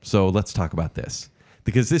 So let's talk about this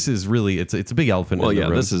because this is really it's a big elephant Well, in the yeah,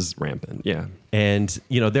 room. this is rampant. Yeah. And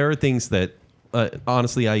there are things that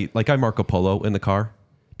honestly I Marco Polo in the car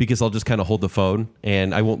because I'll just kind of hold the phone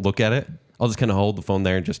and I won't look at it. I'll just kind of hold the phone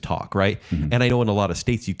there and just talk, right? And I know in a lot of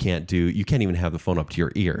states you can't even have the phone up to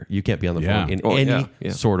your ear. You can't be on the Yeah. phone in Oh, any yeah.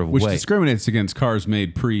 sort of Which way. discriminates against cars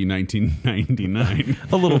made pre 1999.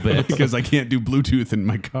 A little bit. because I can't do Bluetooth in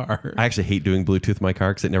my car. I actually hate doing Bluetooth in my car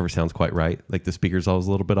because it never sounds quite right. Like the speaker's always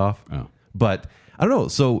a little bit off. Oh. But I don't know.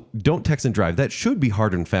 So don't text and drive. That should be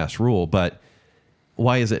hard and fast rule, but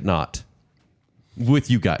why is it not?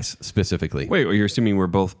 With you guys specifically. Wait, you're assuming we're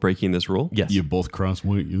both breaking this rule? Yes. You both cross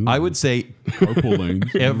white. I would say carpool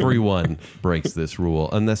lanes. everyone breaks this rule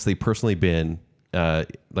unless they personally been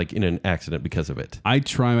like in an accident because of it. I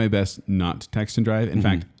try my best not to text and drive. In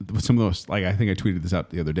fact, some of those, like I think I tweeted this out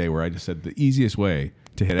the other day where I just said the easiest way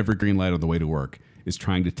to hit every green light on the way to work is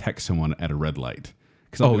trying to text someone at a red light.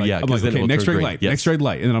 Because Oh, yeah, I'm 'cause like, then it okay, will next turn red green. light, Yes. next red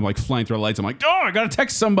light, and then I'm like flying through the lights. I'm like, oh, I gotta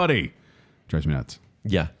text somebody. Drives me nuts.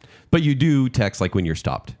 Yeah. But you do text like when you're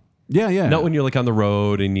stopped. Yeah, yeah. Not when you're like on the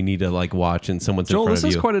road and you need to like watch and someone's Joel, in front this of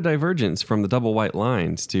is you. quite a divergence from the double white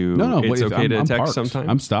lines to no, it's wait, okay to I'm text parked. sometimes.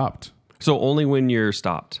 I'm stopped. So only when you're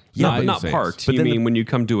stopped. Yeah, not, I not would say parked. but You then mean when you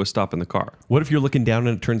come to a stop in the car? What if you're looking down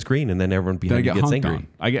and it turns green and then everyone Then I behind you get gets honked angry? on.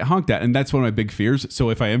 I get honked at, and that's one of my big fears. So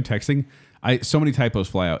if I am texting, so many typos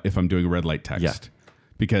fly out if I'm doing a red light text. Yeah.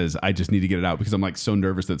 Because I just need to get it out because I'm like so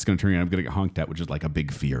nervous that it's going to turn around. I'm going to get honked at, which is like a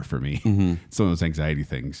big fear for me. It's one of those anxiety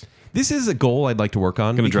things. This is a goal I'd like to work on.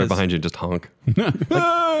 I'm gonna drive because behind you and just honk.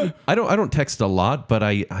 I don't text a lot, but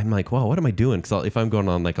I'm like, wow, what am I doing? Because if I'm going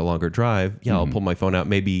on like a longer drive, I'll pull my phone out.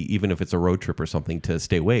 Maybe even if it's a road trip or something to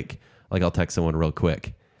stay awake, like I'll text someone real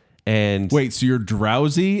quick. And Wait, so you're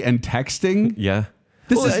drowsy and texting? yeah,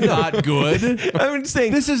 This is not good. I'm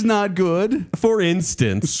saying This is not good. for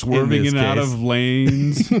instance, Swerving in and out of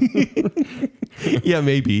lanes. yeah,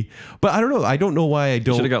 maybe, but I don't know. I don't know why I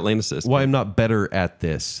don't. Should have got lane assist. Why I'm not better at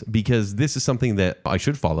this because this is something that I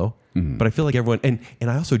should follow. But I feel like everyone and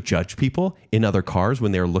I also judge people in other cars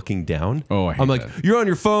when they're looking down. Oh, I hate I'm like, that. you're on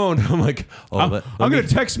your phone. I'm like, oh, I'm going to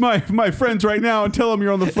text my friends right now and tell them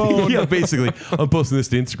you're on the phone. yeah, basically, I'm posting this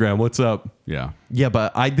to Instagram. What's up? Yeah. Yeah,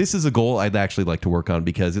 but this is a goal I'd actually like to work on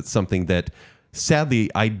because it's something that sadly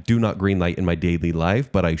I do not green light in my daily life,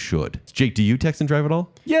 but I should. Jake, do you text and drive at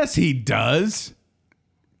all? Yes, he does.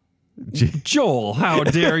 Joel, how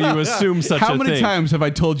dare you assume such How a many thing? times have I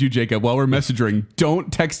told you, Jacob, while we're messaging,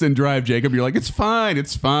 don't text and drive, Jacob? You're like, it's fine.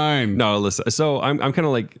 It's fine. No, listen. So I'm kind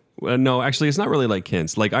of like, no, actually, it's not really like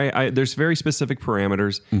hints. Like there's very specific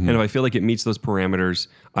parameters, and if I feel like it meets those parameters,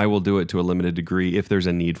 I will do it to a limited degree if there's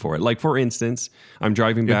a need for it. Like for instance, I'm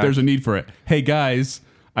driving If back. there's a need for it. Hey, guys,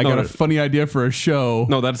 I got a funny idea for a show.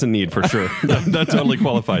 No, that's a need for sure. that totally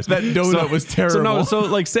qualifies. That donut was terrible. So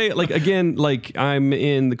like say like again like I'm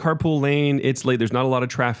in the carpool lane. It's late. There's not a lot of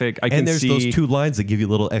traffic. I can And there's see those 2 lines that give you a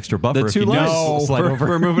little extra buffer. the if two you lines. just slide over.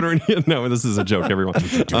 We're moving around. No, this is a joke, everyone.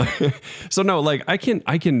 So no, like I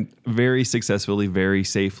can very successfully, very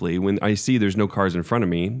safely when I see there's no cars in front of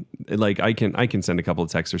me. Like I can send a couple of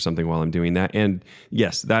texts or something while I'm doing that. And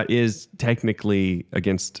yes, that is technically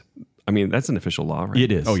against. I mean, that's an official law, right?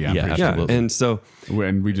 It is. Oh, yeah, yeah, pretty Yeah, absolutely. and so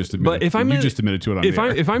And we just admitted, but if I'm you in- just admitted to it on if the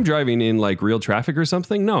air. if I'm driving in like real traffic or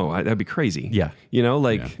something, no, that'd be crazy. Yeah. you know,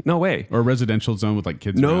 like Yeah. no way. or a residential zone with like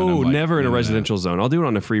kids around, No, I'm like, never in a no. residential zone. I'll do it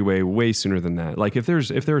on a freeway way sooner than that. Like if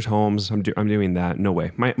there's homes, I'm doing that. No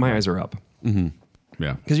way. My eyes are up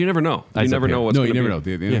Yeah. because you never know. You Eyes never up here. know what's. No, you gonna never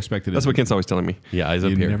be. know. The unexpected That's is- what Kent's always telling me. Yeah, eyes up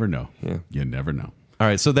You here. never know. Yeah. You never know. All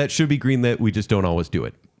right, so that should be green lit. We just don't always do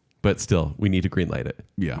it. But still, we need to green light it.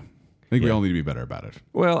 Yeah. I think we all need to be better about it.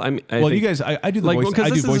 Well, I mean, Well, think, you guys, I do the like, voice. well, 'cause I do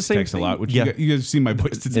this is the voice same text a thing. lot, which Yeah. you guys see my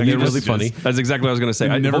voice to text. they're really messages. funny. That's exactly what I was going to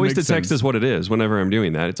say. It never Voice makes to text sense. is what it is. Whenever I'm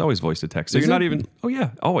doing that, it's always voice to text. So Is you're not it? even. Oh yeah,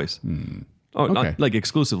 always. Oh, Okay. not like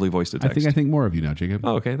exclusively voice to text. I think more of you now, Jacob.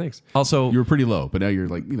 Oh, okay, thanks. Also, You were pretty low, but now you're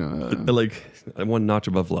like, Like one notch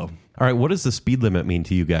above low. all right, what does the speed limit mean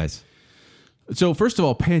to you guys? So first of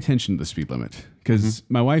all, pay attention to the speed limit because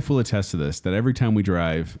my wife will attest to this, that every time we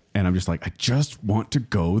drive and I'm just like, I just want to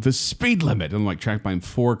go the speed limit. And I'm like tracked by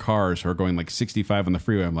 4 cars who are going like 65 on the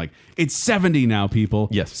freeway. I'm like, it's 70 now, people.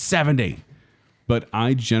 Yes. 70. But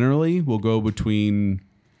I generally will go between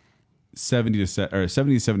 70 to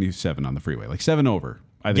 77 on the freeway, like 7 over.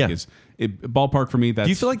 I think Yeah. is ballpark for me. That's Do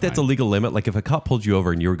you feel like that's a fine. legal limit? Like if a cop pulled you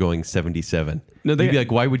over and you were going 77, No, they- you'd be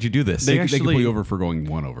like, why would you do this? they They can pull actually- you over for going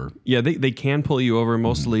 1 over. Yeah, they can pull you over.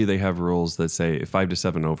 Mostly they have rules that say 5 to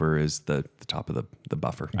 7 over is the top of the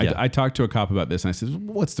buffer. Yeah. I talked to a cop about this and I said,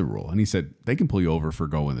 what's the rule? And he said, they can pull you over for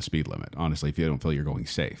going the speed limit, honestly, if you don't feel you're going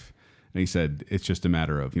safe. And he said, it's just a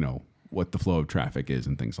matter of, what the flow of traffic is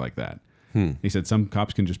and things like that. He said, some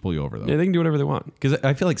cops can just pull you over, though. Yeah, they can do whatever they want. Because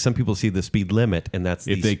I feel like some people see the speed limit and that's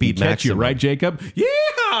If the they speed can catch you, maximum. right, Jacob? Yeah!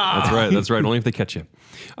 That's right. That's right. Only if they catch you.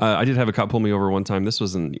 I did have a cop pull me over one time. This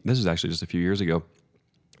was actually just a few years ago.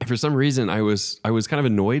 And for some reason, I was kind of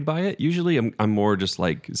annoyed by it. Usually, I'm more just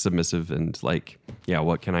like submissive and like, yeah,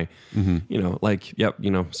 what can I, like, yep,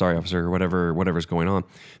 sorry, officer, or whatever's going on.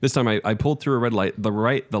 This time, I pulled through a red light.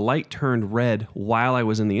 The light turned red while I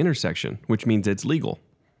was in the intersection, which means it's legal.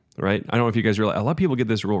 Right? I don't know if you guys realize, a lot of people get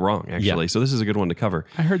this rule wrong, actually. Yeah. So this is a good one to cover.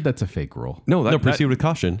 I heard that's a fake rule. No, No, proceed with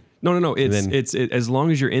caution. No. then- It's as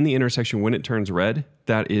long as you're in the intersection when it turns red,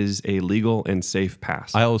 that is a legal and safe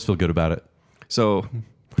pass. I always feel good about it. So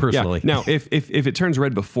Personally. yeah. Now, if it turns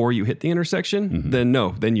red before you hit the intersection, then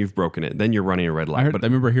no, then you've broken it. Then you're running a red light. I But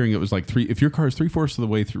remember hearing it was like if your car is 3/4 of the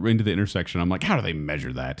way through into the intersection, I'm like, how do they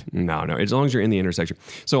measure that? no, as long as you're in the intersection.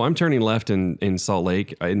 So I'm turning left in Salt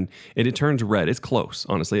Lake, and it turns red. It's close,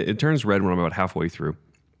 honestly. It turns red when I'm about halfway through,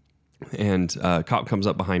 and a cop comes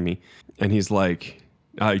up behind me, and he's like,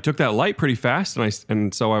 "You took that light pretty fast,"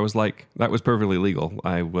 and so I was like, "That was perfectly legal.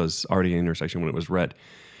 I was already in the intersection when it was red."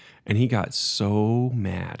 And he got so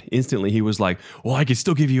mad. Instantly, he was like, "Well, I could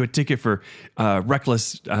still give you a ticket for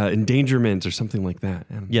reckless endangerment or something like that."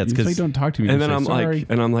 And, Yeah, it's You say because don't talk to me. and just then say, I'm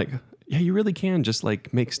sorry. like, yeah, you really can just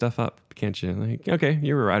like make stuff up, can't you? Like, okay,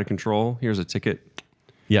 you were out of control. Here's a ticket.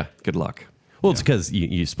 yeah. Good luck. Well, it's because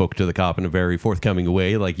you spoke to the cop in a very forthcoming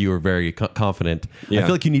way. Like you were very confident. Yeah. I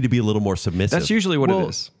feel like you need to be a little more submissive. That's usually what Well, it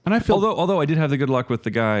is. and I feel- although I did have the good luck with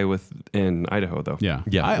the guy in Idaho though. Yeah.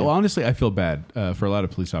 Yeah. Well, honestly, I feel bad for a lot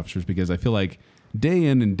of police officers because I feel like day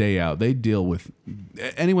in and day out, they deal with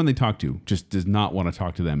anyone they talk to just does not want to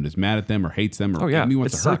talk to them, is mad at them or hates them or Oh yeah, maybe it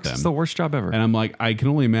wants to sucks. hurt them. It's the worst job ever. And I'm like, I can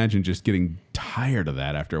only imagine just getting tired of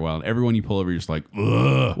that after a while. And everyone you pull over, you're just like,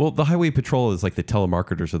 ugh. Well, the highway patrol is like the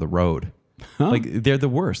telemarketers of the road. Like they're the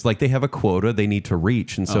worst. Like they have a quota they need to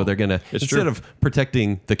reach, and so they're gonna It's instead true. of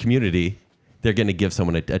protecting the community, they're gonna give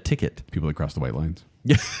someone a ticket. People that cross the white lines.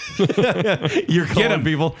 You're calling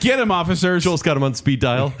people. Get him, officers. Joel's got him on speed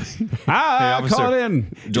dial. officer. Call it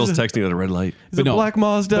in. Joel's texting at a red light. Is it Black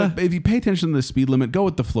Mazda? But if you pay attention to the speed limit, go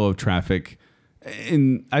with the flow of traffic.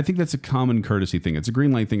 And I think that's a common courtesy thing. It's a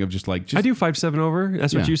green light thing of just like, I do 5-7 over.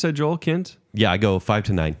 That's what Yeah. you said, Joel. Kent, Yeah, I go 5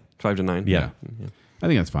 to 9. 5 to 9. Yeah. I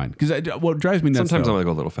think that's fine. Because what drives me nuts, Sometimes though, I'm gonna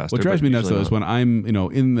go a little faster. What drives but me nuts usually though is not. when I'm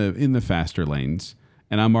in the faster lanes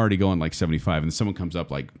and I'm already going like 75 and someone comes up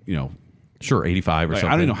like Sure, 85 or like, something.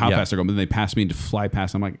 I don't even know how Yeah. fast they're going, but then they pass me and just fly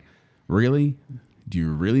past. I'm like, really? Do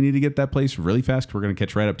you really need to get that place really fast? We're going to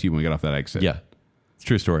catch right up to you when we get off that exit. Yeah, it's a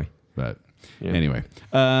true story. But Yeah. anyway,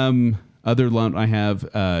 other line I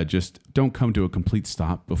have, just don't come to a complete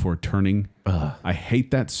stop before turning. I hate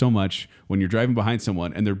that so much when you're driving behind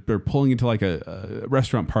someone and they're pulling into like a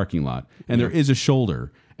restaurant parking lot and there is a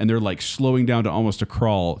shoulder and they're like slowing down to almost a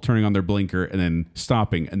crawl, turning on their blinker and then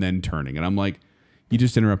stopping and then turning. And I'm like, you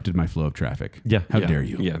just interrupted my flow of traffic. Yeah. How Yeah. dare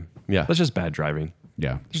you? Yeah. Yeah. That's just bad driving.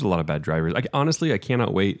 Yeah. There's a lot of bad drivers. Honestly, I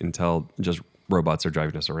cannot wait until just robots are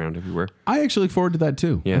driving us around everywhere. I actually look forward to that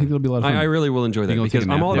too. Yeah. I think it'll be a lot of fun. I really will enjoy that Think I'll because take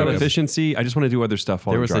a I'm nap. all about Yeah. efficiency. I just want to do other stuff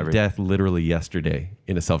while There I'm was driving. a death literally yesterday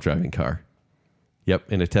in a self-driving car.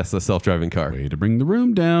 Yep, in a Tesla self-driving car. Way to bring the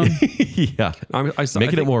room down. Yeah. I saw,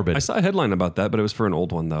 Making I it morbid. I saw a headline about that, but it was for an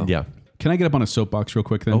old one though. Yeah. Can I get up on a soapbox real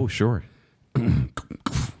quick then? Oh, sure.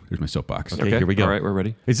 Here's my soapbox. Okay, here we go. All right, we're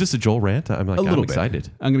ready. Is this a Joel rant? I'm like, A little I'm excited.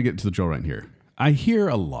 bit. I'm going to get to the Joel right here. I hear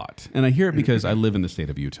a lot, and I hear it because I live in the state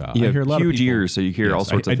of Utah. You I have hear a lot huge of people, ears, so you hear all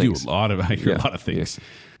sorts of I things. do I hear Yeah. a lot of things.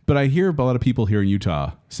 But I hear a lot of people here in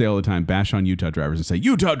Utah say all the time, bash on Utah drivers and say,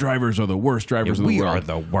 Utah drivers are the worst drivers in the we world. are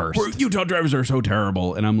the worst. Utah drivers are so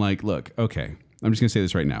terrible. And I'm like, look, okay, I'm just going to say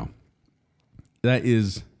this right now. That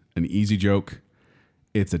is an easy joke.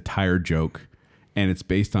 It's a tired joke. And it's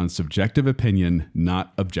based on subjective opinion,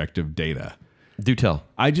 not objective data. Do tell.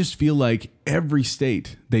 I just feel like every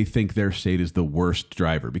state, they think their state is the worst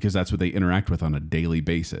driver because that's what they interact with on a daily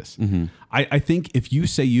basis. I think if you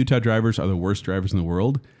say Utah drivers are the worst drivers in the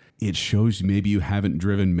world, it shows maybe you haven't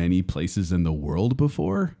driven many places in the world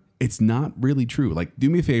before. It's not really true. Like, do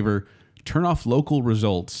me a favor, turn off local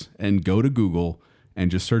results and go to Google and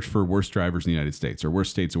just search for worst drivers in the United States or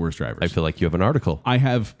worst states or worst drivers. I feel like you have an article. I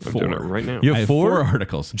have I'm four doing it right now. You I have have four four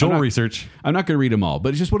articles. Joel I'm not- research. I'm not going to read them all, but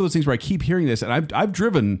it's just one of those things where I keep hearing this, and I've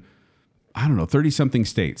driven, I don't know, 30-something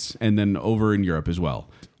states, and then over in Europe as well.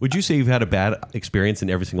 Would you say you've had a bad experience in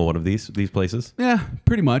every single one of these places? Yeah,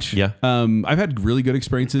 pretty much. Yeah. I've had really good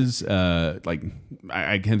experiences. Like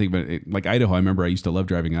I can't think of it. Like Idaho, I remember I used to love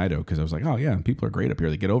driving in Idaho because I was like, oh yeah, people are great up here.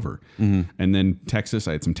 They get over. And then Texas,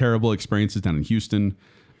 I had some terrible experiences down in Houston.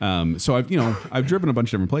 So I've driven a bunch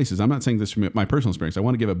of different places. I'm not saying this from my personal experience. I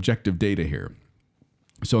want to give objective data here.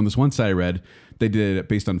 So on this one site I read, they did it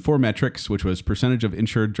based on 4 metrics, which was percentage of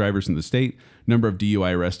insured drivers in the state, number of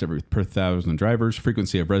DUI arrests per 1,000 drivers,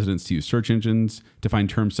 frequency of residents to use search engines to find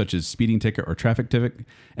terms such as speeding ticket or traffic ticket,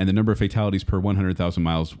 and the number of fatalities per 100,000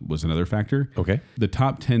 miles was another factor. Okay. The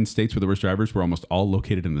top 10 states with the worst drivers were almost all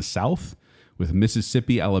located in the South, with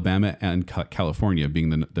Mississippi, Alabama, and California being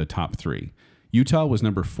the top 3. Utah was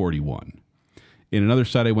number 41. In another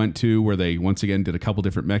site I went to where they once again did a couple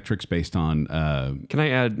different metrics based on Can I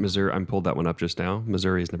add Missouri? I pulled that one up just now.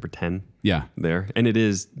 Missouri is number 10 yeah. there. And it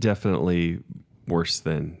is definitely worse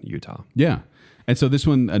than Utah. Yeah. And so this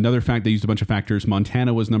one, another fact, they used a bunch of factors.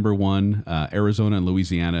 Montana was number 1. Arizona and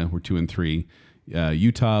Louisiana were 2 and 3.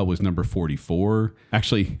 Utah was number 44.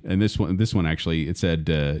 Actually, and this one actually, it said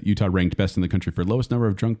Utah ranked best in the country for lowest number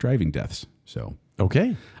of drunk driving deaths. So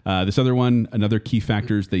Okay. this other one, another key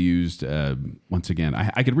factors they used, once again,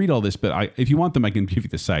 I could read all this, but if you want them, I can give you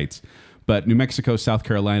the sites. But New Mexico, South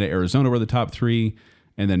Carolina, Arizona were the top 3.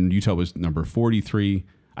 And then Utah was number 43.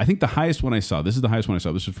 I think the highest one I saw, this is the highest one I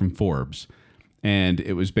saw. This was from Forbes. And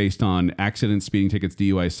it was based on accidents, speeding tickets,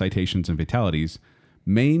 DUI, citations, and fatalities.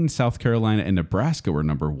 Maine, South Carolina, and Nebraska were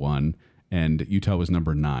number 1, and Utah was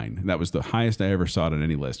number 9. That was the highest I ever saw it on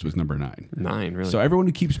any list, was number 9. 9, really? So everyone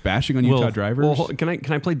who keeps bashing on Utah drivers, Well, can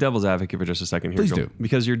I play devil's advocate for just a second here? Please Joel? do.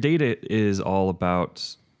 Because your data is all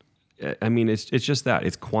about. I mean, it's just that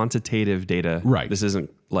it's quantitative data. Right. This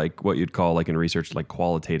isn't like what you'd call like in research like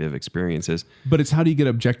qualitative experiences. but it's how do you get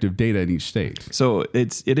objective data in each state? So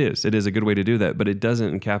it is a good way to do that, but it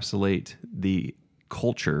doesn't encapsulate the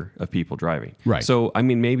culture of people driving. Right. So I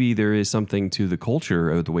mean, maybe there is something to the culture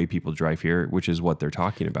of the way people drive here, which is what they're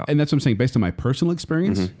talking about. And that's what I'm saying. Based on my personal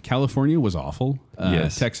experience, California was awful.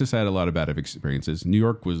 Yes. Texas, I had a lot of bad experiences. New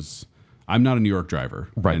York was. I'm not a New York driver,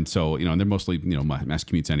 Right. And so and they're mostly mass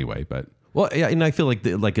commutes anyway. But Well, yeah, and I feel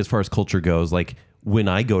like as far as culture goes, like when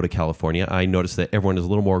I go to California, I notice that everyone is a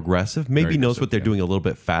little more aggressive. Maybe Very knows aggressive, what they're yeah. doing a little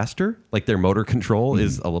bit faster. Like their motor control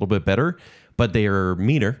is a little bit better, but they are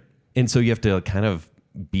meaner, and so you have to kind of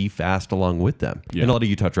be fast along with them. Yeah. And a lot of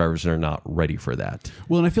Utah drivers are not ready for that,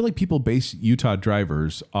 well, and I feel like people base Utah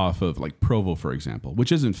drivers off of like Provo, for example,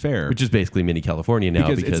 which isn't fair. which is basically mini California now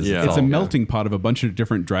because because it's all- a melting pot of a bunch of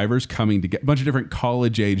different drivers coming to get a bunch of different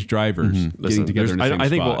college age drivers getting Listen, together in the same I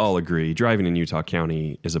think spot. we'll all agree driving in Utah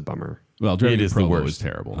County is a bummer. Well, driving It in is the Provo worst. is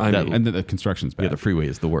terrible. I mean- and the construction's bad. Yeah, the freeway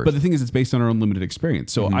is the worst. But the thing is, it's based on our own limited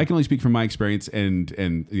experience. So I can only speak from my experience and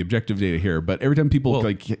the objective data here. But every time people Well-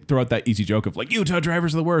 like throw out that easy joke of like Utah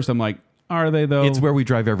drivers are the worst, I'm like, are they though? it's where we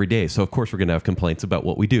drive every day, so of course we're going to have complaints about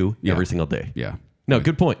what we do Yeah. every single day. yeah. No,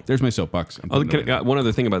 good point. There's my soapbox. I'm Oh, putting it away. one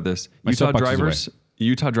other thing about this: My Utah soapbox is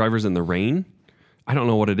Utah drivers in the rain. I don't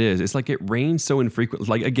know what it is. It's like it rains so infrequently.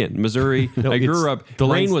 Like again, Missouri. I it's grew up. the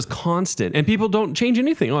rain lines- was constant, and people don't change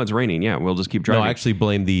anything. Oh, it's raining. Yeah, we'll just keep No, driving. I actually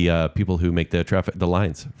blame the people who make the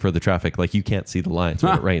lines for the traffic. Like you can't see the lines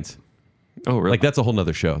when it rains. oh, really? Like that's a whole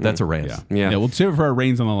nother show. That's a rant. Yeah. Yeah. We'll save it for our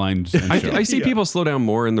rains on the line. I see people slow down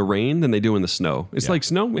more in the rain than they do in the snow. It's like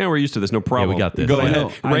snow. Yeah, we're used to this. No problem. got this. Go I ahead.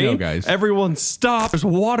 know, I know, Rain, guys. Everyone stop. There's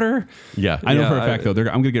water. Yeah. I know Yeah, for a fact I- though,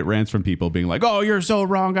 I'm gonna get rants from people being like, "Oh, you're so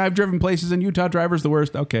wrong. I've driven places and Utah drivers the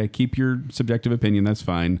worst." Okay, keep your subjective opinion. That's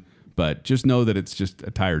fine, but just know that it's just a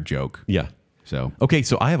tired joke. Yeah. So Okay,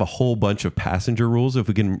 so I have a whole bunch of passenger rules. If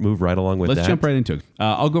we can move right along with let's that. jump right into it.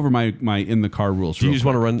 I'll go over my in the car rules. Do you real just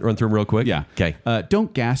quick. want to run through them real quick? Yeah. Okay.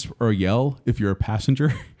 Don't gasp or yell if you're a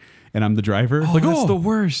passenger and I'm the driver. Like, that's the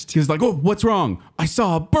worst. He's like, "Oh, what's wrong? I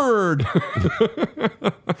saw a bird."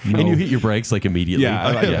 And you hit your brakes like immediately. Yeah, I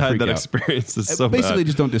I've yeah, had freak that out. experience. It's so Basically, bad.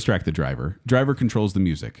 just don't distract the driver. Driver controls the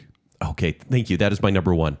music. Okay, thank you. That is my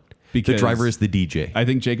number one. The Because- driver is the DJ. I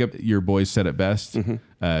think Jacob, your boys said it best.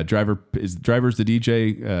 Driver's the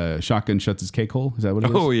DJ. Shotgun shuts his cake hole. Is that what it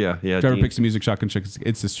is? Oh, yeah. Yeah. Driver Dean. picks the music. Shotgun shuts.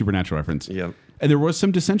 It's a Supernatural reference. Yep. And there was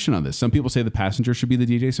some dissension on this. Some people say the passenger should be the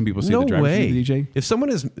DJ. Some people say No the driver way. should be the DJ. If someone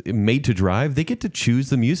is made to drive, they get to choose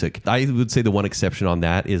the music. I would say the one exception on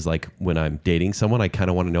that is like when I'm dating someone, I kind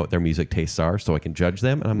of want to know what their music tastes are so I can judge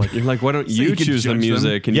them. And I'm like, You're like, why don't So you you can choose the judge them?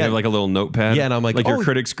 music? And Yeah. you have like a little notepad. Yeah, and I'm like, your oh.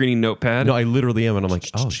 critic screening notepad. no, I literally am. And I'm like,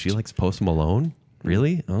 oh, she likes Post Malone?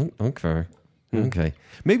 Really? Oh, okay. Okay.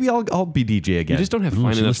 Maybe I'll be DJ again. you just don't have Ooh,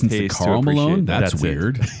 fine she enough listens to taste to Karl appreciate Malone? that. That's That's it.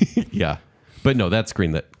 weird. yeah. But no, that's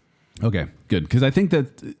greenlit. Okay, good. Because I think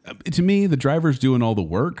that to me, the driver's doing all the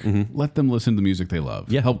work. Let them listen to the music they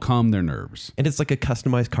love. Yeah. Help calm their nerves. And it's like a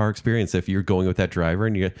customized car experience. If you're going with that driver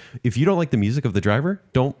and if you don't like the music of the driver,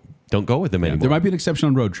 don't go with them Yeah, anymore. there might be an exception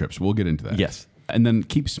on road trips. We'll get into that. Yes. And then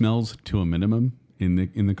keep smells to a minimum in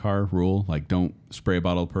the car rule. Like don't spray a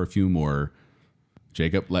bottle of perfume or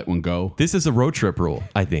Jacob, let one go. This is a road trip rule,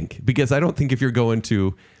 I think, because I don't think if you're going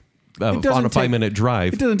to on doesn't a 5-minute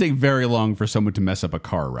drive, It doesn't take very long for someone to mess up a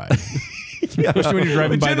car ride. Especially when you're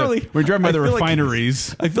driving by Generally, when you're driving by I the feel like-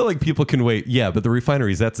 refineries. I feel like people can wait. Yeah, but the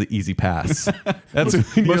refineries, that's the easy pass. That's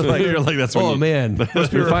when you're like, that's when oh you- man,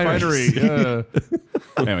 Must be a refineries. refinery.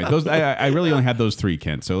 Anyway, those I really only had those three,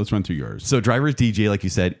 Kent. So let's run through yours. So driver's DJ, like you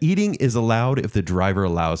said, eating is allowed if the driver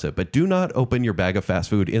allows it, but do not open your bag of fast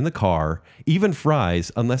food in the car, even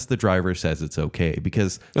fries, unless the driver says it's okay,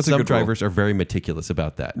 because That's a some good rule. drivers are very meticulous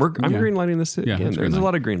about that. I'm Yeah. green lighting this Yeah, again. that's There's a green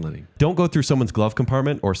lot of green lighting. Don't go through someone's glove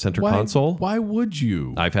compartment or center console. Why would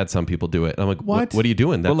you? I've had some people do it. I'm like, What? What are you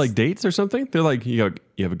doing? But like dates or something, they're like, you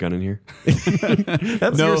have a gun in here.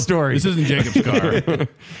 that's your story. This isn't Jacob's car.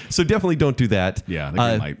 So definitely don't do that. Yeah, the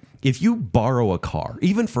green light. If you borrow a car,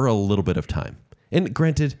 even for a little bit of time, and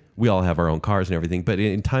granted, we all have our own cars and everything, but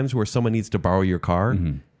in times where someone needs to borrow your car,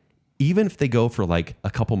 even if they go for like a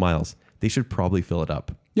couple miles, they should probably fill it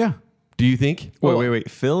up. Yeah. Do you think?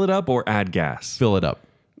 Wait. Fill it up or add gas? Fill it up.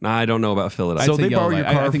 I don't know about fill it up. I'd So say they yellow borrow your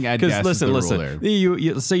light. car. I think add gas is the rule there.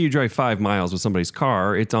 You let's say you drive 5 miles with somebody's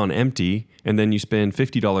car. It's on empty, and then you spend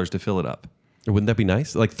 $50 to fill it up. Wouldn't that be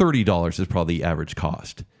nice? Like $30 is probably the average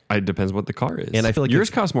cost. It depends what the car is. And I feel like yours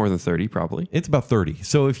it's- costs more than 30, probably. It's about 30.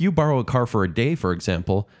 So if you borrow a car for a day, for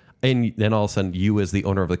example, and then all of a sudden you as the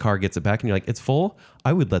owner of the car gets it back and you're like, it's full,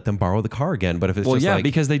 I would let them borrow the car again. But if it's Well, just yeah, like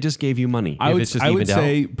because they just gave you money. I would, it's just I would evened out.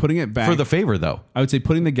 say putting it back for the favor though. I would say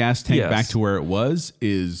putting the gas tank Yes. back to where it was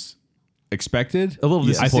is expected. A little I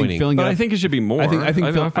think disappointing. filling but it I up, think it should be more. I think I'm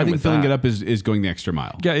fine filling with that. it up is going the extra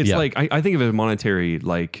mile. Yeah, it's Yeah. like I think of it as monetary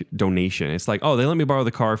like donation. It's like, oh, they let me borrow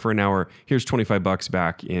the car for an hour. Here's $25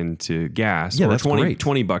 back into gas. Yeah, or that's 20 great.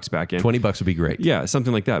 $20 back in. $20 would be great. Yeah,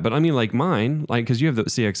 something like that. But I mean, like mine, like because you have the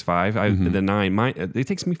CX-5, the 9. Mine, it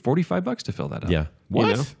takes me $45 to fill that up. Yeah. You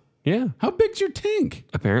What? know? Yeah. How big's your tank?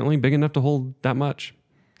 Apparently, big enough to hold that much.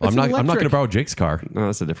 I'm not going to electric. borrow Jake's car. No,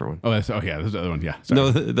 that's a different one. Oh, yeah, there's the other one. Yeah. Sorry. No,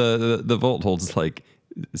 the Volt holds like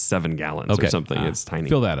 7 gallons Okay. or something. It's tiny.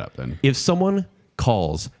 Fill that up then. If someone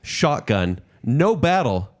calls shotgun, no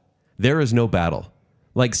battle, there is no battle.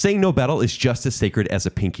 Like saying no battle is just as sacred as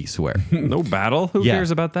a pinky swear. No battle. Who Yeah.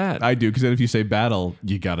 cares about that? I do because then if you say battle,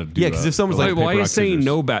 you got to do. Yeah, 'cause if someone's like, Why are you saying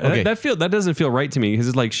no battle? Okay. That doesn't feel right to me because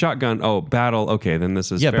it's like shotgun. Oh, battle. Okay, then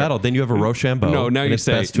this is Yeah, fair. battle. Then you have a Rochambeau. No, now and you it's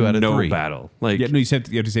say best 2 out of no 3. battle. Like Yeah, no, you have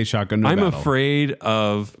to say shotgun. No I'm battle. afraid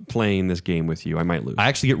of playing this game with you. I might lose. I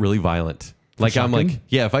actually get really violent. Like I'm shotgun? like,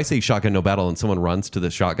 yeah, if I say shotgun, no battle, and someone runs to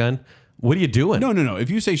the shotgun, what are you doing? No.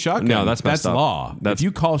 If you say shotgun, No, that's messed up. law. That's- if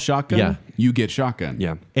you call shotgun, Yeah. you get shotgun.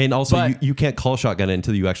 yeah. And also, But- you can't call shotgun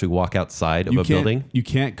until you actually walk outside of You a can't, building. You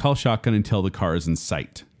can't call shotgun until the car is in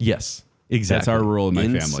sight. Yes, exactly. That's our rule in my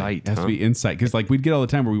In family. sight, It has huh? to be in sight because like we'd get all the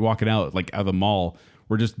time where we walking out like out of the mall,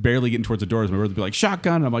 we're just barely getting towards the doors. My brother would be like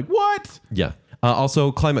shotgun, and I'm like what? Yeah.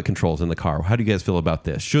 Also, climate controls in the car. How do you guys feel about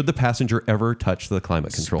this? Should the passenger ever touch the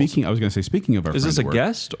climate controls? I was going to say speaking of our Is friend this a at work-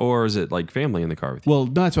 guest or is it like family in the car with you? Well,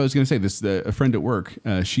 no, that's what I was going to say. This a friend at work.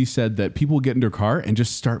 She said that people get into her car and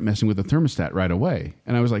just start messing with the thermostat right away,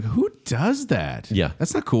 and I was like, who does that? Yeah.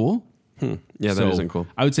 that's not cool. Yeah, that So, not cool.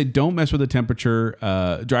 I would say don't mess with the temperature.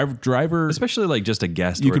 Driver. Especially like just a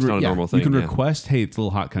guest you where can it's not a normal thing. You can yeah. request, hey, it's a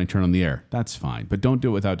little hot. Can I turn on the air? That's fine, but don't do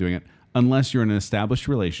it without doing it. Unless you're in an established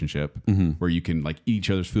relationship where you can like eat each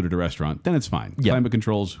other's food at a restaurant, then it's fine. Yeah. Climate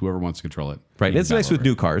controls, whoever wants to control it. Right. You can It's nice battle with over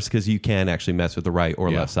new it. cars because you can actually mess with the right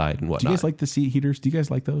or Yeah. left side and Do you whatnot. guys like the seat heaters? Do you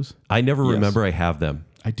guys like those? I never Yes. remember I have them.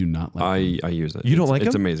 I do not like them. I use it. You don't It's- like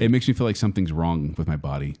It's them? amazing. It makes me feel like something's wrong with my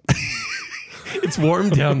body. It's warm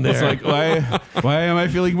down there. It's like, why am I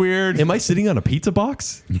feeling weird? Am I sitting on a pizza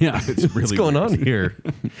box? Yeah, it's really What's going weird. on here?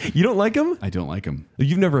 You don't like them? I don't like them.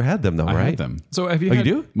 You've never had them though, I right? have them. So have you? Oh, had,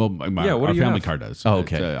 you do? Well, Yeah, what our do you family have? car does. Oh,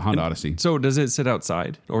 okay. It's a Honda Odyssey. So does it sit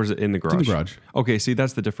outside or is it in the garage? in the garage. Okay, see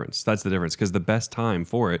that's the difference. That's the difference because the best time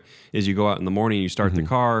for it is you go out in the morning, you start the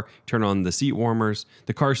car, turn on the seat warmers.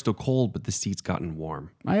 The car's still cold, but the seat's gotten warm.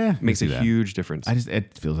 Oh, yeah, I can Makes see a that. huge difference.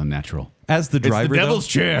 It feels unnatural. As the driver, though,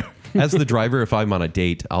 chair. as the driver, if I'm on a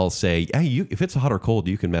date, I'll say, "Hey, if it's hot or cold,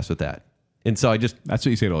 you can mess with that." And so I just, That's what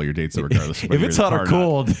you say to all your dates, though, regardless. if it's hot or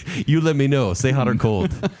cold, you let me know. Say hot or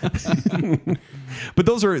cold. But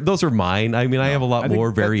those are mine. I mean, I have a lot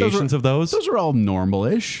more variations of those. Those are all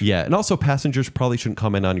normal-ish. Yeah, and also passengers probably shouldn't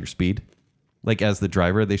comment on your speed. Like as the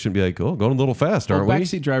driver, they shouldn't be like, "Oh, going a little fast, aren't we?"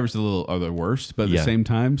 Backseat drivers are the worst, but at Yeah. the same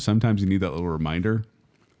time, sometimes you need that little reminder.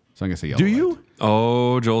 So I'm gonna say yellow Do light. you?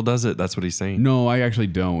 Oh, Joel does it. That's what he's saying. No, I actually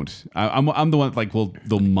don't. I'm the one like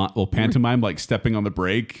will pantomime like stepping on the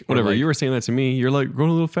brake. or, Whatever. like, You were saying that to me. You're like, going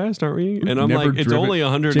a little fast, aren't we? And I'm never like, it's driven- only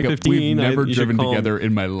 115. Jacob, we've never You should driven calm. together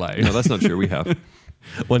in my life. No, that's not true. We have.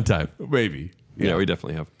 One time. Maybe. Yeah, we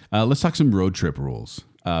definitely have. Let's talk some road trip rules.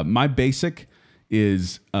 My basic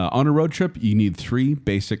is on a road trip, you need 3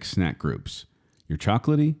 basic snack groups: your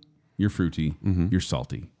chocolatey, your fruity, your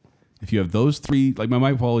salty. If you have those 3, like my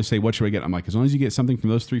wife will always say, "What should I get?" I'm like, as long as you get something from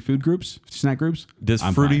those 3 snack groups. Does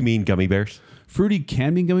I'm fruity fine. mean gummy bears? Fruity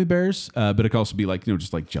can mean gummy bears, but it can also be like,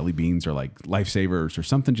 just like jelly beans or like Lifesavers or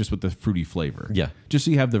something just with the fruity flavor. Yeah. Just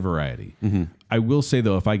so you have the variety. I will say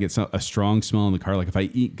though, if I get a strong smell in the car, like if I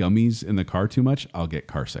eat gummies in the car too much, I'll get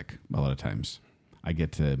car sick a lot of times. I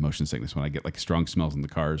get motion sickness when I get like strong smells in the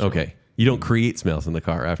cars. Okay. You don't create smells in the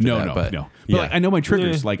car after No, that. no, but no. But Yeah. like, I know my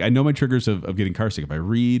triggers. Like I know my triggers of getting car sick. If I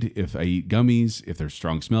read, if I eat gummies, if there's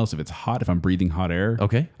strong smells, if it's hot, if I'm breathing hot air,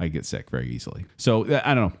 Okay. I get sick very easily. So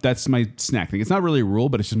I don't know. That's my snack thing. It's not really a rule,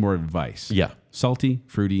 but it's just more advice. Yeah. Salty,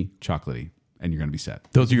 fruity, chocolatey, and you're gonna be set.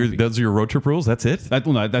 Those are your road trip rules? That's it? That's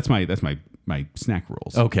my snack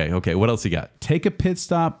rules. Okay, okay. What else you got? Take a pit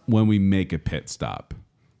stop when we make a pit stop.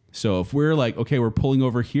 So if we're like, okay, we're pulling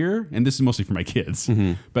over here, and this is mostly for my kids,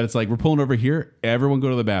 but it's like we're pulling over here, everyone go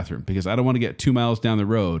to the bathroom because I don't want to get 2 miles down the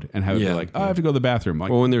road and have it be Yeah, like, oh, I have to go to the bathroom.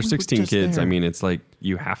 Like, Well, when there's we were 16 just kids, there. I mean, it's like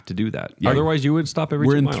you have to do that. Otherwise, you would stop every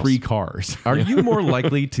we're 2 in miles. 3 cars. Are you more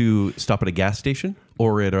likely to stop at a gas station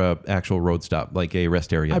or at a actual road stop, like a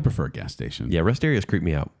rest area? I prefer a gas station. Yeah, rest areas creep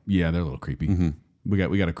me out. Yeah, they're a little creepy. We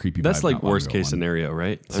got a creepy. That's vibe like not long worst ago case on- scenario,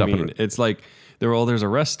 right? Stop I mean, it. it's like there's a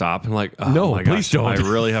rest stop and like, oh No, my please gosh, don't. I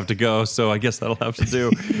really have to go. So I guess that'll have to do.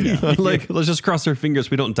 Like, let's just cross our fingers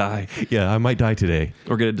we don't die Yeah, I might die today.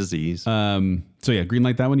 or get a disease. So yeah, green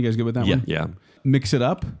light that one. You guys good with that Yeah. one? yeah. Mix it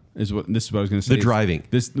up is what this is what I was going to say. The driving.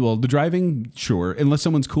 The driving, sure, unless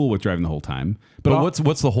someone's cool with driving the whole time. But I'll-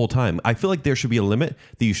 what's the whole time? I feel like there should be a limit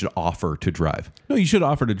that you should offer to drive. no, you should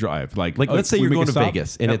offer to drive. Like Let's say we you're make going a to stop.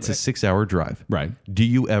 Vegas and it's a 6-hour drive. Right. Do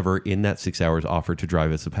you ever, in that 6 hours, offer to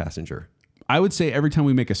drive as a passenger? I would say every time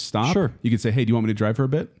we make a stop, Sure. you could say, "Hey, do you want me to drive for a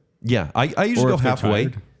bit?" Yeah, I usually Or go if they're halfway.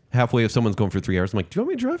 tired. Halfway if someone's going for 3 hours. I'm like, do you want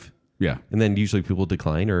me to drive? Yeah, And then usually people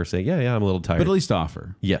decline or say, yeah, I'm a little tired. but at least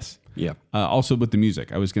offer. Yes. Yeah. Also with the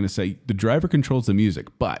music, I was going to say the driver controls the music,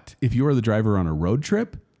 but if you are the driver on a road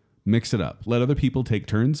trip, mix it up. Let other people take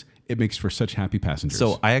turns. It makes for such happy passengers.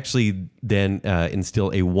 So I actually then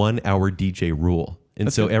instill a 1 hour DJ rule.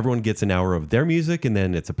 And so everyone gets an hour of their music and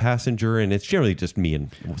then it's a passenger and it's generally just me and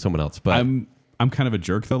someone else. But I'm kind of a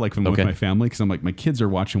jerk though, like when I'm Okay. with my family, because I'm like my kids are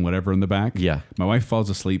watching whatever in the back. Yeah. My wife falls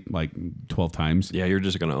asleep like 12 times. Yeah. You're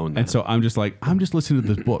just going to own that. And so I'm just like, I'm just listening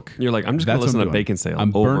to this book. You're like, I'm just gonna That's what listen I'm to doing. Bacon Sale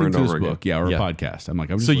I'm over burning and through over this again. book, or Yeah. a podcast. I'm like,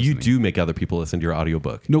 I'm just so you listening. do make other people listen to your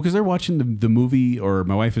audiobook. No, because they're watching the movie, or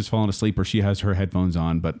my wife is falling asleep, or she has her headphones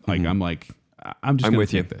on. But like, I'm like, I'm just. I'm gonna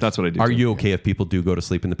with you. take this. That's what I do. Are too. you okay if people do go to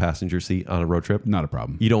sleep in the passenger seat on a road trip? not a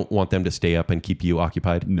problem. You don't want them to stay up and keep you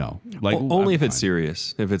occupied? No, like Only I'm if it's fine.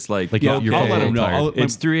 serious. If it's like, Like, Yeah, you're I'll let okay. them know. Tired.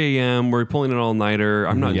 it's 3 a.m. We're pulling an all nighter.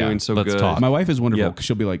 I'm not Yeah. doing so Let's good. talk. My wife is wonderful Yep. because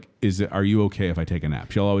she'll be like, are you okay if I take a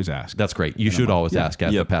nap?" She'll always ask. That's great. You should always ask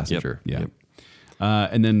as Yep. the passenger. Yeah. Yep.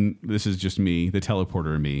 And then this is just me, the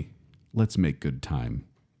teleporter and me. Let's make good time,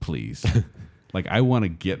 please. Like, I want to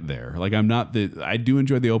get there. Like, I do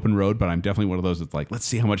enjoy the open road, but I'm definitely one of those that's like, let's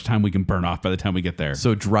see how much time we can burn off by the time we get there.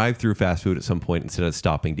 So drive through fast food at some point instead of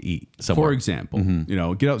stopping to eat somewhere. For example,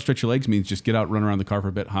 get out, stretch your legs means just get out, run around the car for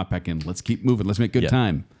a bit, hop back in. Let's keep moving. Let's make good Yeah.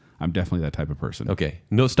 time. I'm definitely that type of person. Okay.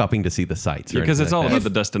 No stopping to see the sights. or Because anything it's all like about that.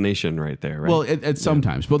 the destination right there, right? Well, at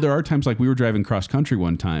sometimes, but there are times like we were driving cross country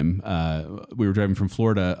one time. We were driving from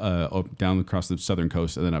Florida down across the southern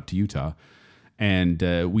coast and then up to Utah, and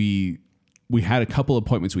we had a couple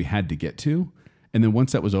appointments we had to get to, And then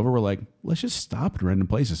once that was over, we're like, let's just stop at random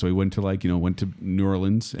places. So we went to went to New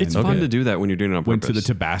Orleans. It's and, fun to do that when you're doing it on Went purpose. to the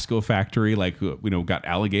Tabasco factory, got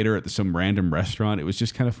alligator at some random restaurant. It was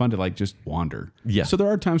just kind of fun to just wander. Yeah. So there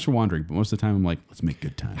are times for wandering, but most of the time I'm like, let's make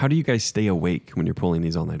good time. How do you guys stay awake when you're pulling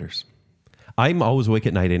these all-nighters? I'm always awake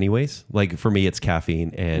at night anyways. Like for me, it's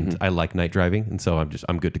caffeine and I like night driving. And so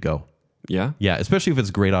I'm good to go. Yeah? Yeah. Especially if it's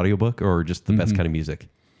a great audiobook or just the best kind of music.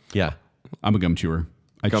 Yeah. I'm a gum chewer.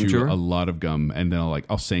 I Gum chew chewer? a lot of gum, and then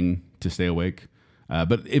I'll sing to stay awake.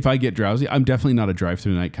 But if I get drowsy, I'm definitely not a drive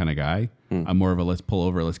through the night kind of guy. I'm more of a let's pull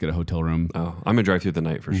over, let's get a hotel room. Oh, I'm going to drive through the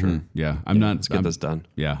night for sure. Yeah, I'm not. Let's get this done.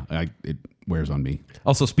 Yeah, it wears on me.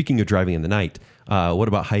 Also, speaking of driving in the night, what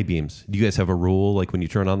about high beams? Do you guys have a rule? Like when you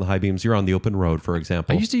turn on the high beams, you're on the open road, for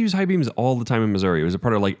example. I used to use high beams all the time in Missouri. It was a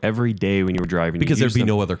part of every day when you were driving. Because there'd be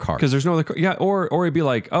no other cars. Because there's no other car. Yeah, or it'd be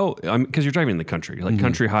like, because you're driving in the country,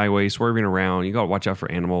 country highway, swerving around. You got to watch out for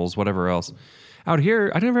animals, whatever else. Out here,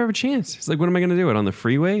 I never have a chance. It's like, what am I going to do? It on the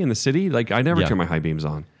freeway in the city? Like, I never Yeah. turn my high beams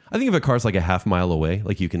on. I think if a car's like a half mile away,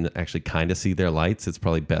 like you can actually kind of see their lights, it's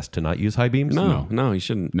probably best to not use high beams. No, you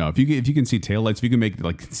shouldn't. No, if you can see taillights, if you can make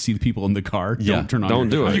see the people in the car, Yeah. don't turn on.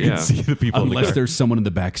 Don't your do it. lights. You Yeah. can see the people in the Unless car. there's someone in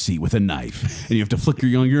the back seat with a knife, and you have to flicker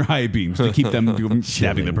on your high beams to keep them from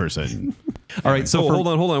stabbing the person. All right, so hold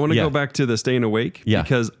on. I want to Yeah. go back to the staying awake Yeah.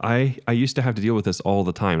 because I used to have to deal with this all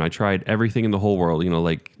the time. I tried everything in the whole world,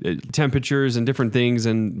 temperatures and different things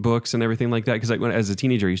and books and everything like that. Because as a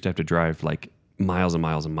teenager, I used to have to drive miles and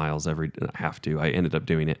miles and miles I ended up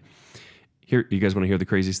doing it. Here, you guys want to hear the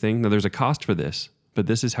craziest thing? Now, there's a cost for this, but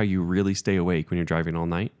this is how you really stay awake when you're driving all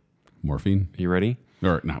night. Morphine, Are you ready?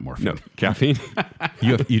 or not morphine? No, caffeine.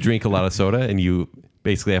 you drink a lot of soda and you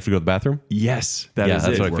basically have to go to the bathroom? Yes, Yeah, is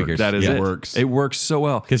that's it. what I figured. That is Yeah. it. It works. It works so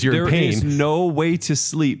well 'Cause you're in There is pain. no way to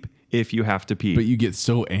sleep if you have to pee. But you get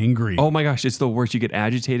so angry. Oh my gosh, it's the worst. You get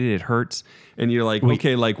agitated, it hurts, and you're like,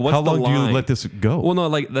 okay, what's how the long line? do you let this go? Well, no,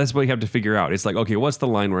 that's what you have to figure out. It's like, okay, what's the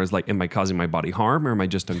line where it's like, am I causing my body harm or am I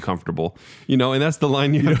just uncomfortable? And that's the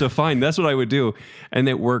line you have to find. That's what I would do, and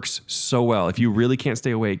it works so well. If you really can't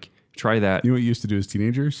stay awake, try that. You know what we used to do as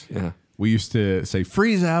teenagers? Yeah. We used to say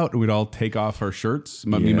freeze out, and we'd all take off our shirts.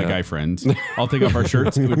 Me and my Yeah. guy friends. All take off our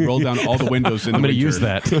shirts. We'd roll down all the windows in I'm the going to winter. use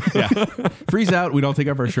that. Yeah. Freeze out. We'd all take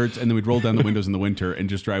off our shirts, and then we'd roll down the windows in the winter and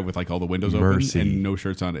just drive with all the windows Mercy. open and no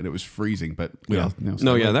shirts on. And it was freezing, but we all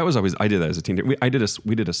No, yeah, that was always. I did that as a teenager.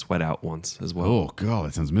 We did a sweat out once as well. Oh god,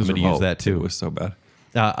 that sounds I'm going miserable. to use that too. It was so bad.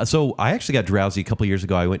 So I actually got drowsy a couple years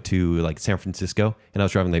ago. I went to San Francisco and I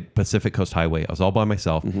was driving the Pacific Coast Highway. I was all by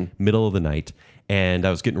myself, middle of the night, and I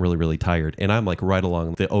was getting really, really tired. And I'm right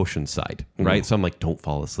along the ocean side, right? So I'm like, don't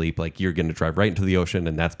fall asleep. You're going to drive right into the ocean,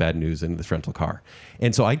 and that's bad news in this rental car.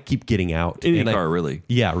 And so I keep getting out. Any and car, really.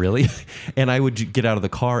 Yeah, really. And I would get out of the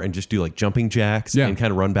car and just do jumping jacks Yeah. and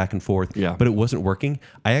kind of run back and forth. Yeah. But it wasn't working.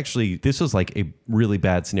 This was a really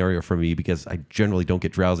bad scenario for me because I generally don't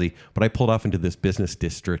get drowsy, but I pulled off into this business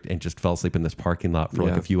district and just fell asleep in this parking lot for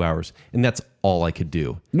Yeah. a few hours. And that's all I could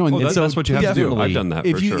do. No, and That's what you have to do. definitely, I've done that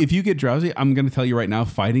if for you sure. if you get drowsy, I'm going to tell you right now,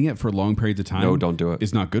 fighting it for long periods of time. No, don't do it.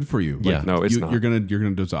 It's not good for you. Yeah. No, it's not. You're gonna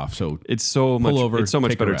doze off. So It's so Pull much. over, It's so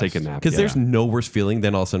much take a better to take a rest. nap. Because Yeah. there's no worse feeling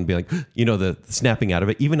than all of a sudden being the snapping out of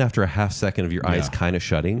it, even after a half second of your eyes Yeah. kind of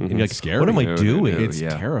shutting. And you're like, scary. what am I No, no, doing? no. it's yeah.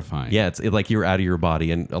 terrifying. Yeah, it's like you're out of your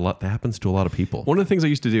body. And that happens to a lot of people. One of the things I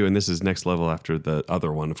used to do, and this is next level after the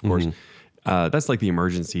other one, of course, that's the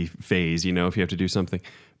emergency phase, if you have to do something.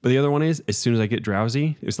 But the other one is, as soon as I get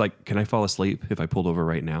drowsy, it's like, can I fall asleep if I pulled over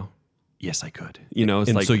right now? Yes, I could. It's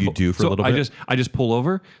And like, so you do for a little bit? I just pull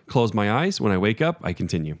over, close my eyes. When I wake up, I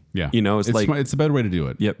continue. Yeah. It's like, it's the better way to do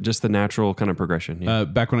it. yep, just the natural kind of progression. Yeah.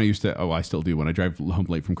 Back when I used to, I still do when I drive home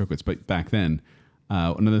late from Quickwits, but back then,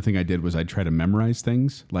 another thing I did was I'd try to memorize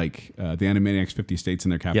things like the Animaniacs 50 States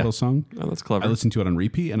and their capital Yeah. song. Oh, that's clever. I listened to it on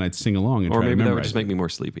repeat and I'd sing along and or try maybe to that memorize would just make me more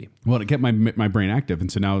sleepy. Well, to get my brain active.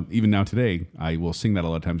 And so now, even now today, I will sing that a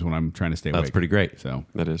lot of times when I'm trying to stay awake. That's pretty great. So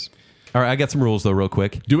That is. All right, I got some rules though, real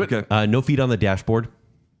quick. do it. Okay. No feet on the dashboard.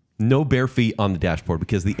 No bare feet on the dashboard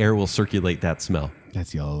because the air will circulate that smell.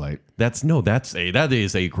 That's yellow light. That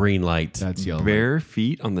is a green light. That's yellow light. Bare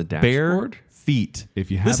feet on the Bare dashboard? feet.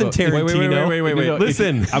 If you have listen, a- Tarantino. Wait.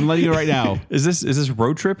 Listen, I'm letting you know right now. Is this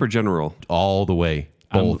road trip or general? all the way,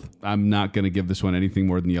 both. I'm not going to give this one anything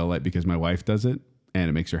more than yellow light because my wife does it and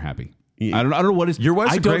it makes her happy. I don't know what is. Your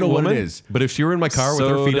wife's I a don't great know woman, what it is. but if she were in my car with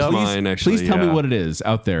So her feet does up, mine, actually, Please tell me yeah. what it is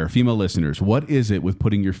out there, female listeners. What is it with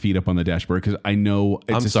putting your feet up on the dashboard? Because I know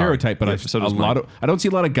it's I'm a sorry. stereotype, but So does I don't see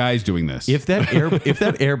a lot of guys doing this. if that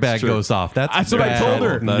airbag True. goes off, that's what I told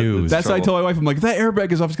her. News. That's what I trouble. told my wife. I'm like, if that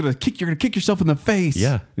airbag is off, you're gonna kick yourself in the face.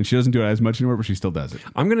 Yeah. And she doesn't do it as much anymore, but she still does it.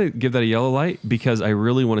 I'm going to give that a yellow light because I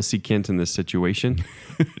really want to see Kent in this situation.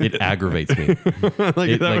 It aggravates me.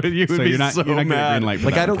 Like, you So you're not getting a green light. for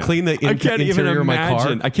Like that I don't one. clean the I can't even interior of my car,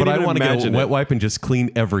 imagine. I can't but I even want to get a imagine wet it. wipe and just clean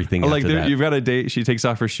everything. Like after that. you've got a date. She takes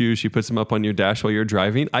off her shoes. She puts them up on your dash while you're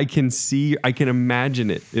driving. I can imagine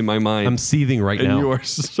it in my mind. I'm seething right and now. you are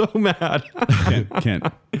so mad. Kent.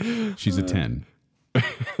 She's a 10,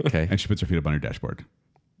 Okay, and she puts her feet up on her dashboard.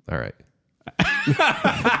 all right.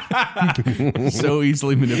 So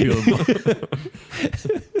easily manipulable.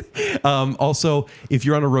 Also, if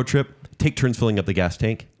you're on a road trip, take turns filling up the gas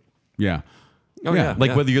tank. Yeah. Oh, yeah.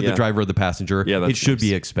 Like whether you're the Yeah. driver or the passenger, Yeah, that's it should be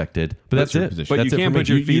nice. expected. But That's that's, your it. position. But That's you it can't for put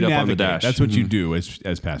me. your feet up on the navigate. dash. That's what you do as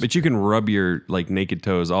passenger. But you can rub your like naked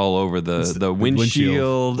toes all over the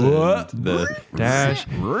windshield, What? and the dash.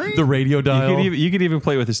 the radio dial. You could even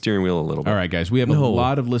play with the steering wheel a little bit. All right, guys, we have a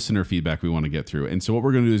lot of listener feedback we want to get through. And so what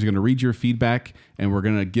we're going to do is we're going to read your feedback and we're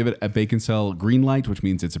going to give it a Bacon Cell green light, which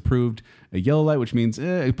means it's approved, a yellow light, which means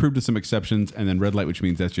approved with some exceptions, and then red light, which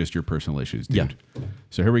means that's just your personal issues, dude. Yeah.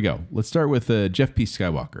 So here we go. Let's start with Jeff P.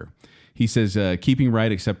 Skywalker. He says, keeping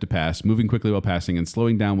right except to pass, moving quickly while passing, and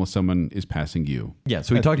slowing down while someone is passing you. Yeah,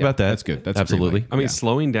 so we talked about that. That's good. That's a green absolutely. light. I mean,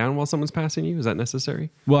 slowing down while someone's passing you, is that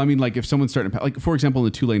necessary? Well, I mean, like if someone's starting to, like for example, on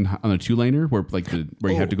the two-laner where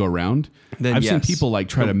where you have to go around, Then I've seen yes. people like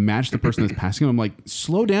try to match the person that's passing them. I'm like,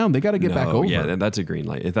 slow down. They got to get back over. Yeah, that's a green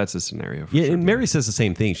light. If that's a scenario. For Yeah, sure. and Mary says the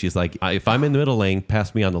same thing. She's like, if I'm in the middle lane,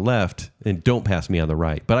 pass me on the left and don't pass me on the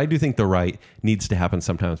right. But I do think the right needs to happen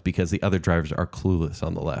sometimes because the other drivers are clueless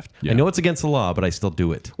on the left. Yeah. I know it's against the law, but I still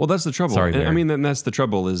do it. Well, that's the trouble. Sorry, And, I Mary. mean, then that's the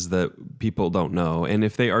trouble is that people don't know. And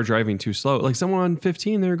if they are driving too slow, like someone on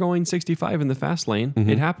 15, they're going 65 in the fast lane.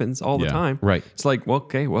 It happens all the Yeah. time. Right. It's like, well,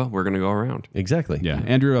 okay, well, we're going to go around. Exactly. Yeah,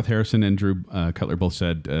 Andrew F. Harrison and Drew Cutler both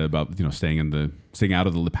said about staying out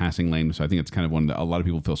of the passing lane. So I think it's kind of one that a lot of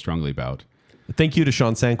people feel strongly about. Thank you to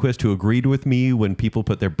Sean Sandquist, who agreed with me when people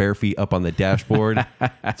put their bare feet up on the dashboard.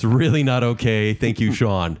 It's really not okay. Thank you,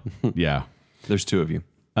 Sean. Yeah, There's two of you.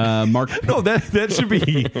 Mark. No, that should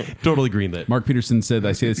be totally greenlit. Mark Peterson said,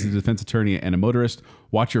 I say this as a defense attorney and a motorist.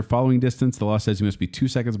 Watch your following distance. The law says you must be 2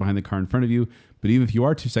 seconds behind the car in front of you. But even if you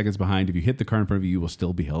are 2 seconds behind, if you hit the car in front of you, you will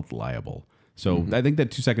still be held liable. So I think that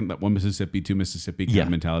 2 second, that one Mississippi, two Mississippi kind Yeah. of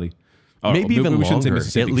mentality. Oh, Maybe even we shouldn't say longer.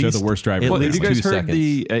 Mississippi At 'cause they're least- the worst driver. at Well, have least you guys 2 heard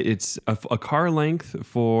seconds. it's a car length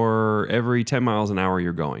for every 10 miles an hour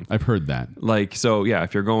you're going. I've heard that. Like, so yeah,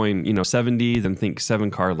 if you're going, 70, then think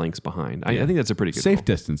 7 car lengths behind. I think that's a pretty good Safe rule.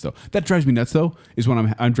 distance, though. That drives me nuts, though, is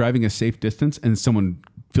when I'm driving a safe distance and someone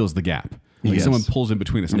fills the gap. Like Yes. someone pulls in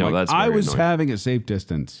between us. I'm No, like, that's I very was annoying. having a safe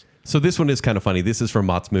distance. So this one is kind of funny. This is from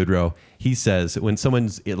Mats Mudro. He says when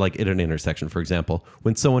someone's like at an intersection, for example,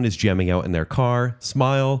 when someone is jamming out in their car,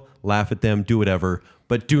 smile, laugh at them, do whatever,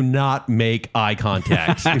 but do not make eye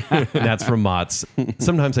contact. That's from Mats.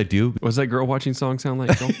 Sometimes I do. What's that girl watching song sound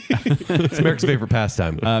like, Joel? It's America's favorite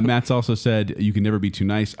pastime. Matt's also said you can never be too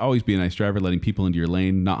nice. Always be a nice driver, letting people into your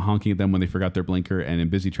lane, not honking at them when they forgot their blinker, and in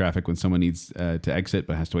busy traffic when someone needs to exit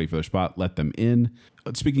but has to wait for their spot, let them in.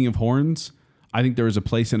 Speaking of horns, I think there is a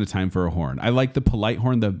place and a time for a horn. I like the polite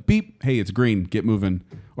horn, the beep, hey, it's green, get moving,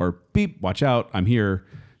 or beep, watch out, I'm here,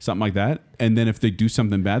 something like that. And then if they do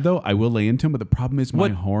something bad, though, I will lay into them. But the problem is my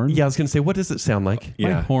horn. Yeah, I was going to say, what does it sound like? My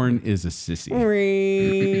Yeah. horn is a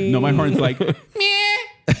sissy. No, my horn's like.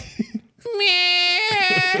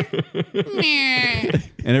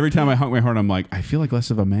 And every time I honk my horn, I'm like, I feel like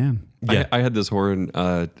less of a man. Yeah. I had this horn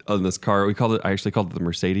on this car. I actually called it the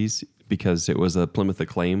Mercedes because it was a Plymouth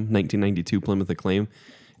Acclaim, 1992 Plymouth Acclaim.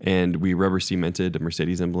 And we rubber cemented a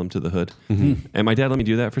Mercedes emblem to the hood. And my dad let me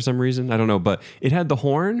do that for some reason. I don't know. But it had the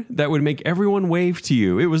horn that would make everyone wave to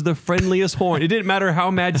you. It was the friendliest horn. It didn't matter how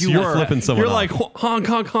mad you you're were. flipping someone You're off. like, honk,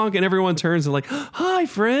 honk, honk. And everyone turns and like, hi,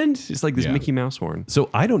 friend. It's like this Yeah. Mickey Mouse horn. So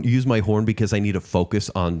I don't use my horn because I need to focus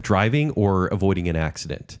on driving or avoiding an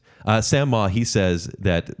accident. Sam Ma, he says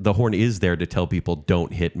that the horn is there to tell people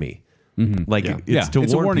don't hit me. Like Yeah. it's Yeah, to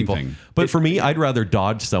it's a warn warning people. thing. But for me, I'd rather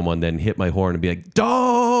dodge someone than hit my horn and be like,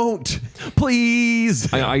 "Don't, please."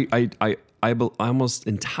 I I almost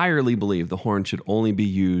entirely believe the horn should only be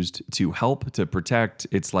used to help, to protect.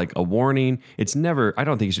 It's like a warning. It's never. I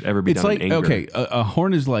don't think it should ever be It's done like in anger. okay, a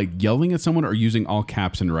horn is like yelling at someone or using all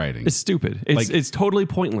caps in writing. It's stupid. It's totally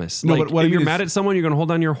pointless. No, like, but what I if mean you're is- mad at someone, you're going to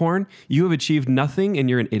hold on your horn. You have achieved nothing, and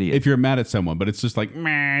you're an idiot. If you're mad at someone, but it's just like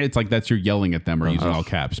meh, it's like that's you're yelling at them or using all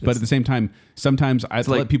caps. But at the same time, sometimes I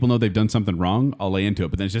let people know they've done something wrong. I'll lay into it,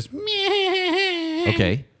 but then it's just meh.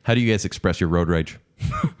 Okay. How do you guys express your road rage?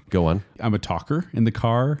 Go on. I'm a talker in the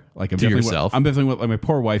car. Like I'm To definitely yourself? I'm definitely what like my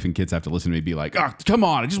poor wife and kids have to listen to me be like, oh, come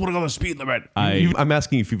on, I just want to go to the speed limit. I'm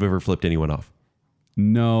asking if you've ever flipped anyone off.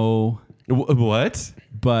 No, What?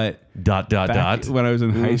 but back when I was in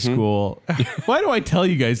high school. Why do I tell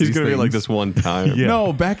you guys He's these going to be things? like this one time.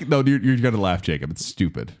 No, you're gonna laugh, Jacob. It's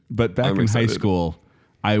stupid. But back I'm in high excited. school,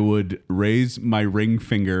 I would raise my ring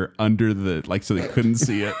finger under the so they couldn't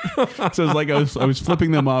see it. So it's like I was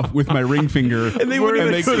flipping them off with my ring finger, and they wouldn't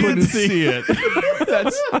even couldn't see it.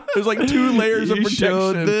 There's like 2 layers of You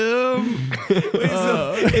showed protection. them.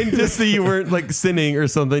 And just so you weren't like sinning or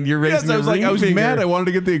something, you're raising Yes, your ring I was finger. mad. I wanted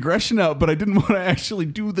to get the aggression out, but I didn't want to actually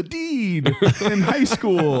do the deed in high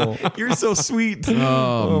school. You're so sweet.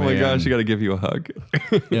 Oh my man. gosh, you got to give you a hug.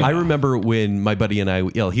 I remember when my buddy and I,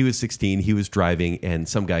 he was 16, he was driving, and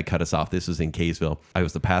some guy cut us off. This was in Kaysville. I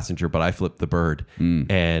was the passenger, but I flipped the bird.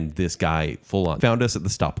 And this guy full on found us at the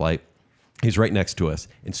stoplight. He's right next to us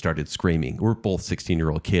and started screaming. We're both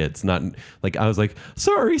 16-year-old kids. Not like I was like,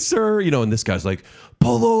 sorry, sir. And this guy's like,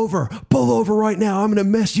 pull over right now. I'm going to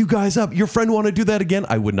mess you guys up. Your friend want to do that again?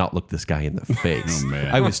 I would not look this guy in the face. Oh,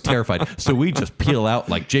 man. I was terrified. So we just peel out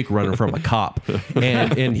like Jake running from a cop.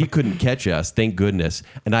 And he couldn't catch us, thank goodness.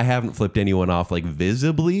 And I haven't flipped anyone off like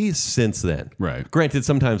visibly since then. Right. Granted,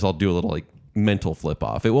 sometimes I'll do a little like mental flip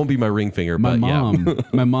off. It won't be my ring finger, My but mom, yeah.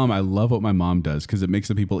 my mom, I love what my mom does because it makes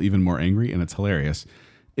the people even more angry and it's hilarious.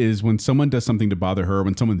 Is when someone does something to bother her,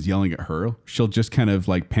 when someone's yelling at her, she'll just kind of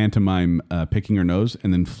like pantomime picking her nose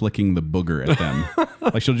and then flicking the booger at them.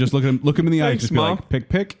 Like she'll just look him in the eye, Thanks, just Mom. be like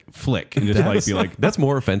pick, flick, and just be like. That's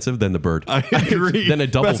more offensive than the bird. I agree. Than a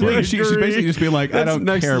double bird. She's basically just being like, I That's don't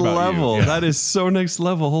next care about level. you. Yeah. That is so next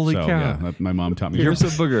level. Holy So cow. yeah, my mom taught me. You're so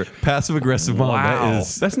booger. Passive aggressive mom. Wow. That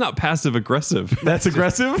is, That's not passive aggressive. that's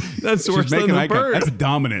aggressive. That's She's worse than making the eye contact. bird. That's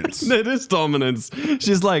dominance. That is dominance.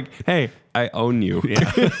 She's like, hey, I own you.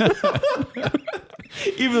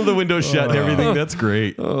 Even though the window's shut and everything. That's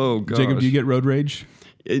great. Oh, gosh. Jacob, do you get road rage?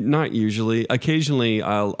 Not usually. Occasionally,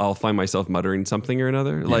 I'll find myself muttering something or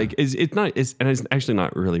another. Like it's actually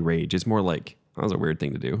not really rage. It's more like that was a weird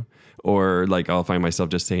thing to do, or like I'll find myself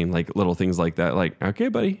just saying like little things like that, like okay,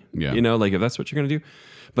 buddy, Yeah. like if that's what you're gonna do.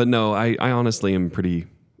 But no, I honestly am pretty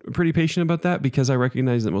patient about that because I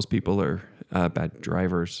recognize that most people are bad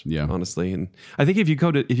drivers. Yeah. honestly, and I think if you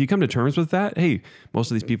come to terms with that, hey,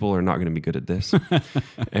 most of these people are not going to be good at this,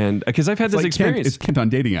 and because I've had this Like experience. It's Kent on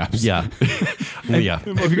dating apps. Yeah. Yeah.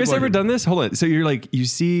 Have you guys ever done this? Hold on. So you're like, you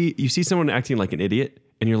see someone acting like an idiot,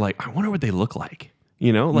 and you're like, I wonder what they look like.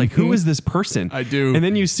 Like who is this person? I do. And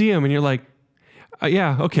then you see them, and you're like,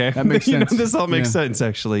 yeah, okay, That makes sense. This all makes Yeah. sense,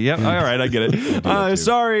 actually. Yep. All right, I get it.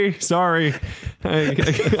 Sorry.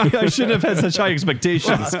 I shouldn't have had such high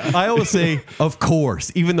expectations. I always say, of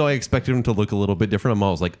course, even though I expected them to look a little bit different. I'm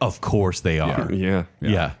always like, of course they are. Yeah.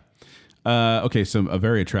 Yeah. Okay, so a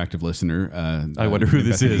very attractive listener. I wonder who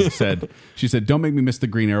this is. She said, "Don't make me miss the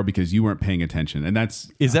green arrow because you weren't paying attention," and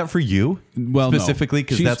that's Is that for you? well no. Specifically,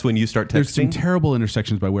 because She's- that's when you start There's some texting? terrible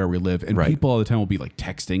intersections by where we live, and Right. people all the time will be like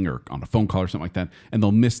texting or on a phone call or something like that, and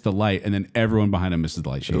they'll miss the light, and then everyone behind them misses the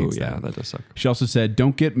light. She Oh hates yeah, that. that does suck. She also said,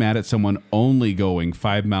 "Don't get mad at someone only going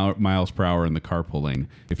 5 miles per hour in the carpool lane.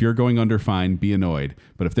 If you're going under, fine, be annoyed.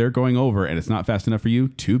 But if they're going over and it's not fast enough for you,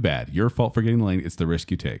 too bad. Your fault for getting the lane. It's the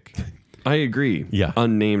risk you take." I agree. Yeah.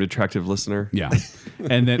 Unnamed attractive listener. Yeah.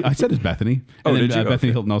 And then I said it's Bethany. And Oh, then did you? Bethany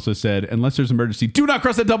Okay. Hilton also said, "Unless there's an emergency, do not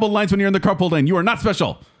cross the double lines when you're in the carpool lane. You are not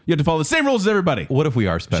special. You have to follow the same rules as everybody." What if we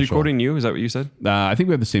are Is special? she quoting you? Is that what you said? I think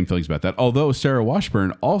we have the same feelings about that. Although Sarah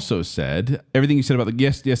Washburn also said everything you said about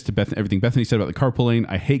yes to Bethany, everything Bethany said about the carpool lane.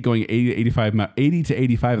 I hate going 80 to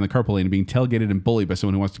 85 in the carpool lane and being tailgated and bullied by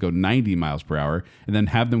someone who wants to go 90 miles per hour and then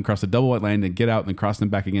have them cross the double white line and get out and then cross them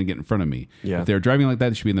back again and get in front of me. Yeah. If they're driving like that,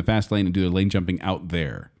 they should be in the fast lane and do their lane jumping out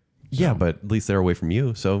there. Yeah, but at least they're away from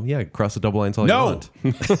you. So yeah, cross the double lines all No.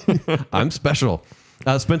 you want. I'm special.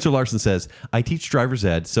 Spencer Larson says, I teach driver's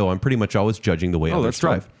ed, so I'm pretty much always judging the way others that's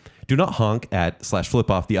drive. fun. Do not honk at / flip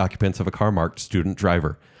off the occupants of a car marked student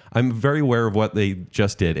driver. I'm very aware of what they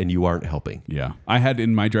just did, and you aren't helping. Yeah, I had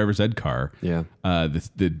in my driver's ed car. Yeah.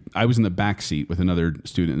 I was in the back seat with another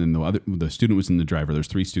student, and then the student was in the driver. There's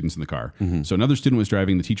 3 students in the car. So another student was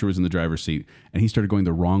driving. The teacher was in the driver's seat, and he started going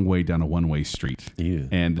the wrong way down a one-way street. Ew.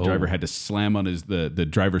 And the driver had to slam on the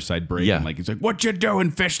driver's side brake. Yeah. And he's like, "What you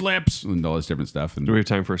doing, fish lips?" and all this different stuff. And Do we have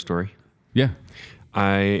time for a story? yeah,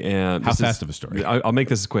 I am. How fast of a story? I'll make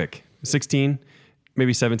this quick. 16,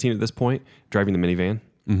 maybe 17 at this point, driving the minivan.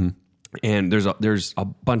 Mm-hmm. And there's a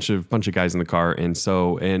bunch of guys in the car, and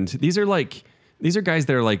these are guys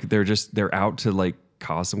that are like they're out to like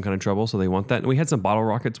cause some kind of trouble, so they want that. And we had some bottle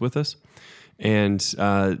rockets with us, and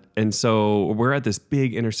so we're at this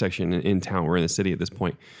big intersection in town. We're in the city at this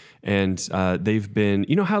point, and they've been,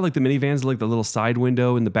 you know how like the minivans, like the little side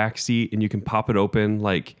window in the back seat, and you can pop it open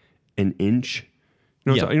like an inch.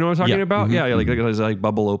 You know, Yeah. you know what I'm talking Yeah. about? Yeah, like there's like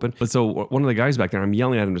bubble open. But so one of the guys back there, I'm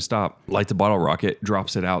yelling at him to stop, lights a bottle rocket,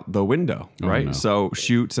 drops it out the window, right? no. So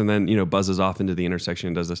shoots and then, buzzes off into the intersection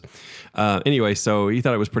and does this. Anyway, so he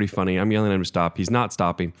thought it was pretty funny. I'm yelling at him to stop. He's not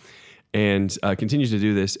stopping and continues to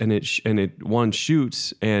do this. And it one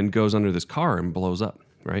shoots and goes under this car and blows up.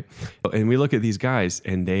 Right. And we look at these guys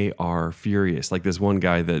and they are furious. Like this one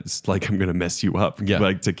guy that's like, I'm going to mess you up. Yeah.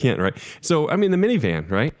 Like to Kent. Right. So, I mean, the minivan.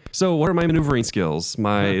 Right. So what are my maneuvering skills?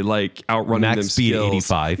 My like outrunning Max them speed, skills?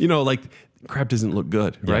 85. Like crap doesn't look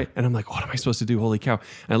good. Right. And I'm like, what am I supposed to do? Holy cow.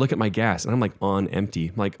 And I look at my gas and I'm like on empty.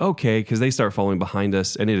 I'm like, okay. Cause they start following behind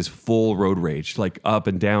us and it is full road rage, like up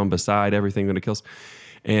and down, beside everything, going to kill us.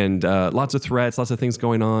 And lots of threats, lots of things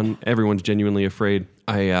going on. Everyone's genuinely afraid.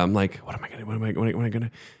 I'm like, what am I going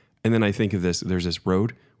to? And then I think of this. There's this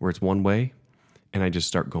road where it's one way, and I just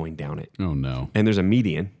start going down it. oh no, And there's a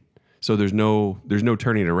median, so there's no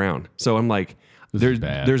turning around. So I'm like, is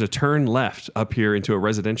bad. there's a turn left up here into a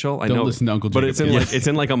residential. I Don't know, listen to Uncle but Jacob. it's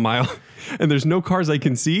in like a mile, and there's no cars I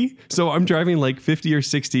can see. So I'm driving like 50 or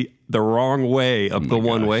 60 the wrong way up the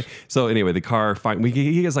one gosh. way. So anyway, the car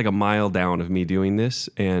he gets like a mile down of me doing this,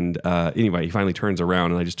 and anyway, he finally turns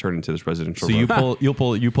around, and I just turn into this residential. So road. you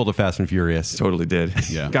pulled a Fast and Furious. Totally did.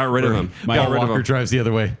 Yeah. Got rid of him. My- Got Paul rid of Walker him. drives the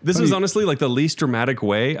other way. This is honestly like the least dramatic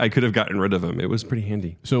way I could have gotten rid of him. It was pretty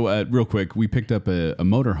handy. So real quick, we picked up a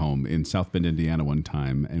motorhome in South Bend, Indiana one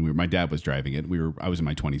time, and my dad was driving it. I was in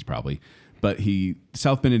my 20s probably, but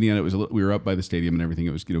South Bend, Indiana. We were up by the stadium and everything.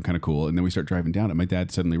 It was kind of cool. And then we start driving down, and my dad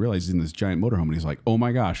suddenly realized he's in this giant motorhome, and he's like, "Oh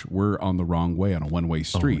my gosh, we're on the wrong way on a one-way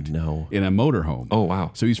street no. in a motorhome." Oh, wow.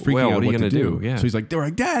 So he's freaking Well, out what are you what to gonna do. do? Yeah. So he's like, "They're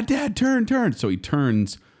like, Dad, turn." So he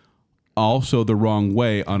turns. Also the wrong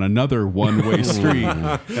way on another one-way street,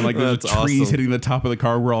 and like there's That's trees awesome. hitting the top of the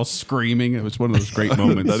car. We're all screaming. It was one of those great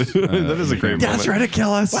moments. That is a great moment. trying to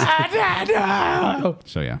kill us.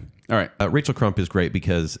 So yeah. All right. Rachel Crump is great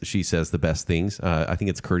because she says the best things. I think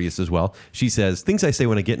it's courteous as well. She says, things I say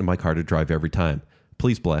when I get in my car to drive every time.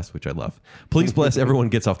 Please bless, which I love. Please bless everyone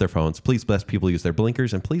gets off their phones. Please bless people use their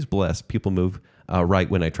blinkers. And please bless people move right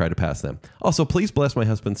when I try to pass them. Also, please bless my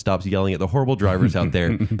husband stops yelling at the horrible drivers out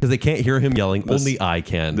there because they can't hear him yelling. Only I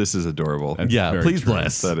can. This is adorable. That's Yeah, very please true.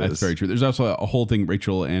 bless. That That's is. very true. There's also a whole thing.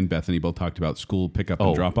 Rachel and Bethany both talked about school pickup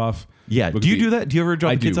and drop off. Yeah. Look Do you at me. do that? Do you ever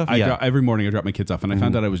drop I the kids do. off? Every morning I drop my kids off, and I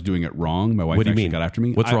found out I was doing it wrong. My wife What do you actually mean? got after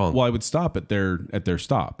me. What's wrong? Well, I would stop at their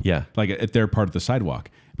stop. Yeah. like at their part of the sidewalk.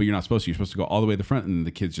 But you're not supposed to. You're supposed to go all the way to the front, and then the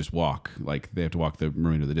kids just walk. Like they have to walk the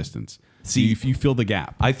remainder of the distance. See, you fill the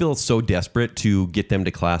gap. I feel so desperate to get them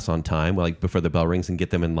to class on time, like before the bell rings and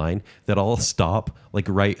get them in line, that I'll stop like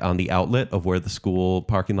right on the outlet of where the school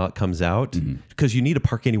parking lot comes out because you need to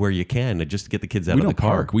park anywhere you can to just get the kids out We of don't the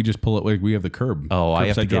car. park. We just pull it. Like we have the curb. Oh, I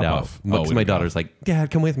have to curbside get drop out. off. Because we my don't go. daughter's like,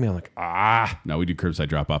 Dad, come with me. I'm like, No, we do curbside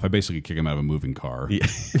drop off. I basically kick them out of a moving car.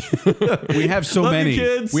 We have so Love you, many.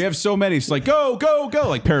 kids. We have so many. It's like go,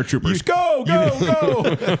 like paratroopers. Go.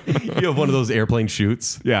 you have one of those airplane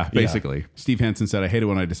chutes. Yeah, basically. Steve Hansen said, "I hate it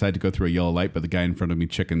when I decide to go through a yellow light, but the guy in front of me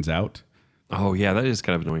chickens out." Oh yeah, that is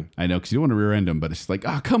kind of annoying. I know, because you don't want to rear end him, but it's like,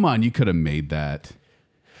 come on, you could have made that.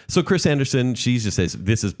 So Chris Anderson, she just says,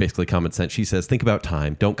 this is basically common sense. She says, think about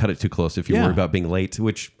time. Don't cut it too close if you Yeah. worry about being late,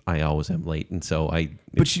 which I always am late. And so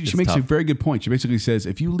But she makes a very good point. She basically says,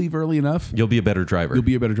 if you leave early enough, you'll be a better driver. you'll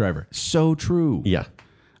be a better driver. So true. Yeah.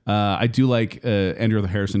 I do like Andrew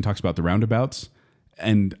Harrison talks about the roundabouts,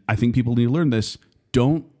 and I think people need to learn this.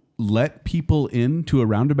 Don't let people into a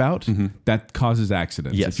roundabout that causes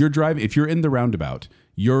accidents. Yes. If you're in the roundabout,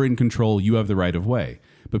 you're in control. You have the right of way.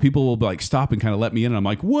 But people will like stop and kind of let me in, and I'm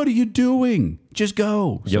like, "What are you doing? Just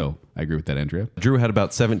go." So I agree with that, Andrea. Drew had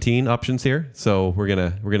about 17 options here, so we're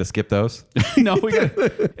gonna skip those. No,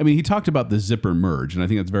 I mean, he talked about the zipper merge, and I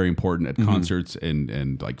think that's very important at concerts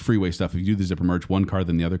and like freeway stuff. If you do the zipper merge, one car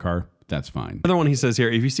then the other car, that's fine. Another one he says here: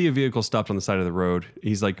 if you see a vehicle stopped on the side of the road,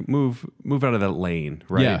 he's like, move out of that lane,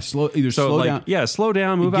 right? Yeah, slow down. Yeah, slow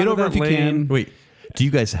down, move Get out over of that if you lane. can. Wait, do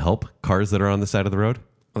you guys help cars that are on the side of the road?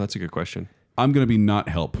 Oh, that's a good question. I'm going to be not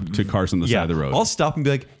help to cars on the side of the road. I'll stop and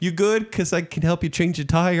be like, "You good? Because I can help you change a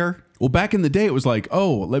tire." Well, back in the day, it was like,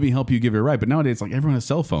 oh, let me help you give you a ride. But nowadays, it's like everyone has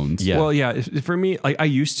cell phones. Yeah. Well, yeah. For me, like I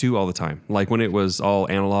used to all the time, like when it was all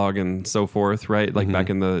analog and so forth, right? Like back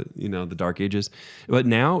in the the dark ages. But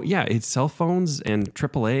now, yeah, it's cell phones and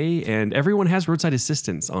AAA, and everyone has roadside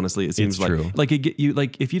assistance. Honestly, it seems It's true. like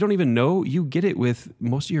if you don't even know, you get it with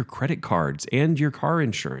most of your credit cards and your car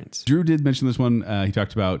insurance. Drew did mention this one. He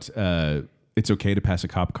talked about it's okay to pass a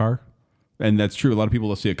cop car. And that's true. A lot of people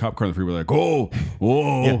will see a cop car on the freeway, like, oh,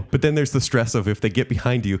 whoa. Yeah, but then there's the stress of if they get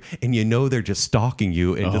behind you and you know they're just stalking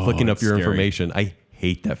you and just looking up it's your scary. information. I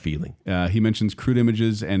hate that feeling. He mentions crude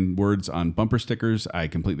images and words on bumper stickers. I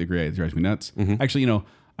completely agree. It drives me nuts. Actually,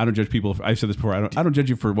 I don't judge people. I've said this before. I don't judge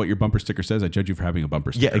you for what your bumper sticker says. I judge you for having a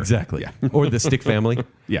bumper sticker. Yeah, exactly. Yeah. Or the stick family.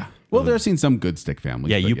 Yeah. Well, I've seen some good stick families.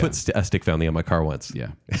 Yeah, but you put a stick family on my car once. Yeah.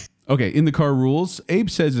 Okay, in the car rules, Abe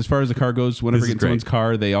says as far as the car goes, whenever This you is get in someone's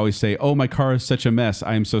car, they always say, oh, my car is such a mess.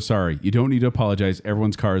 I am so sorry. You don't need to apologize.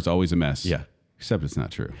 Everyone's car is always a mess. Yeah. Except it's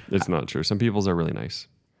not true. It's not true. Some people's are really nice.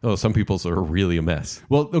 Oh, some people's are really a mess.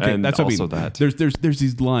 Well, okay, And that's what I also mean. that. There's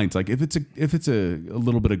these lines like if it's a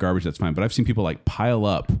little bit of garbage, that's fine. But I've seen people like pile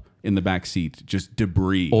up in the back seat just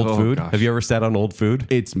debris. Old Oh, food. gosh. Have you ever sat on old food?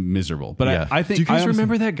 It's miserable. But Yeah. I think Do you guys I honestly-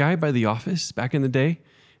 remember that guy by The Office back in the day?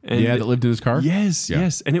 And Yeah, that lived in his car. Yes, Yeah.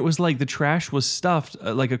 yes. And it was like the trash was stuffed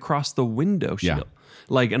like across the window Yeah. shield,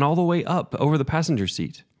 like and all the way up over the passenger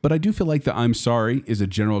seat. But I do feel like the I'm sorry is a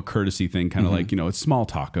general courtesy thing, kind of like it's small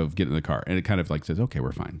talk of getting in the car, and it kind of like says, okay,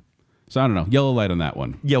 we're fine. So I don't know, yellow light on that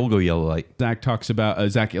one. Yeah, we'll go yellow light. Zach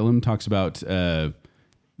Illam talks about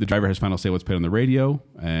the driver has final say what's played on the radio,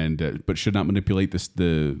 and but should not manipulate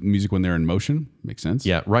the music when they're in motion. Makes sense.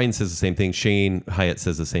 Yeah, Ryan says the same thing. Shane Hyatt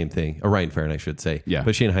says the same thing. Or Ryan Farron, I should say. Yeah.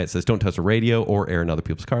 But Shane Hyatt says, don't touch the radio or air in other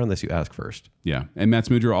people's car unless you ask first. Yeah, and Matt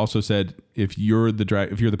Smoodger also said if you're the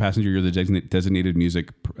passenger, you're the designated music.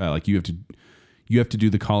 Like you have to do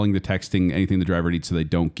the calling, the texting, anything the driver needs, so they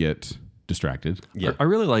don't get distracted. Yeah. I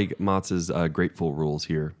really like Motz's grateful rules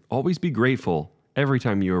here. Always be grateful every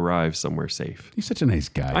time you arrive somewhere safe. He's such a nice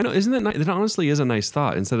guy. I know, isn't that nice? That honestly is a nice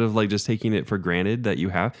thought. Instead of like just taking it for granted that you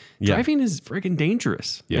have, Yeah. driving is freaking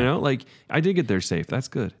dangerous. Yeah. You know, like I did get there safe. That's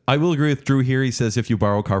good. I will agree with Drew here. He says if you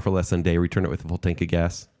borrow a car for less than a day, return it with a full tank of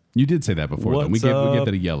gas. You did say that before. Though. We What's give up?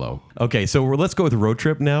 that a yellow. Okay, so let's go with road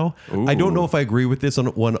trip now. I don't know if I agree with this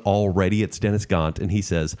one already. It's Dennis Gaunt, and he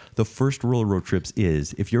says the first rule of road trips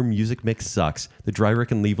is if your music mix sucks, the driver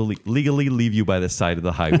can legally leave you by the side of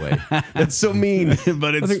the highway. That's so mean.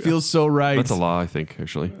 But it feels so right. That's a law, I think.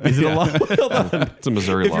 Actually, Is it a law? Hold on. it's a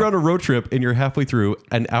Missouri If law. you're on a road trip and you're halfway through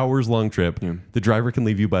an hours long trip, the driver can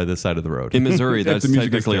leave you by the side of the road. in Missouri, that's the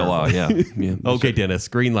music is technically a law. Yeah. Yeah. Okay, Dennis,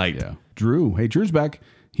 green light. Yeah. Drew. Hey, Drew's back.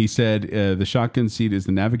 He said the shotgun seat is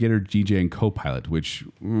the navigator, DJ, and co-pilot, which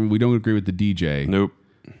we don't agree with the DJ. Nope.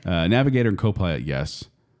 Navigator and co-pilot, yes.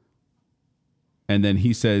 And then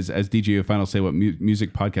he says, as DJ, you have final say what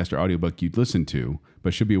music, podcast, or audiobook you'd listen to,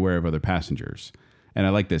 but should be aware of other passengers. And I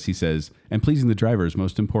like this. He says, and pleasing the driver is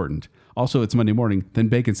most important. Also, it's Monday morning, then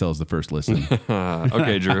Bacon Cell is the first listen.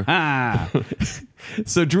 Okay, Drew.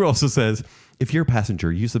 So Drew also says, if you're a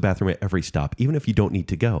passenger, use the bathroom at every stop, even if you don't need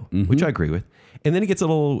to go, which I agree with. And then he gets a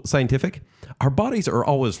little scientific. Our bodies are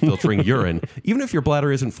always filtering urine. Even if your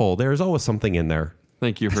bladder isn't full, there's always something in there.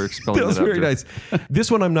 Thank you for spelling That was that out. very Drew. nice. This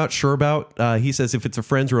one I'm not sure about. He says if it's a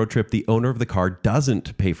friend's road trip, the owner of the car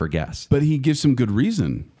doesn't pay for gas. But he gives some good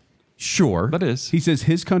reason. Sure. That is. He says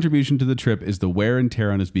his contribution to the trip is the wear and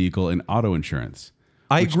tear on his vehicle and auto insurance.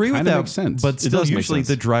 I which agree with kinda that, makes sense. but It still, does make usually sense.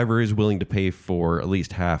 the driver is willing to pay for at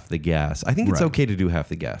least half the gas. I think it's Right. okay to do half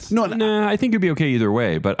the gas. No, Nah, I think it'd be okay either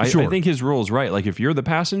way. But I Sure. think his rule's right. Like if you're the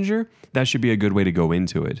passenger, that should be a good way to go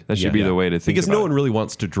into it. That should be the way to think because about no it. one really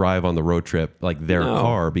wants to drive on the road trip like their No.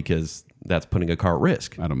 car because that's putting a car at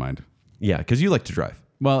risk. I don't mind. Yeah, because you like to drive.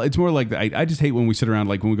 Well, it's more like I just hate when we sit around,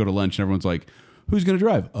 like when we go to lunch and everyone's like, who's going to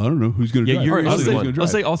drive? I don't know. Who's going to Yeah, drive? you're All right, usually who's the gonna one. drive?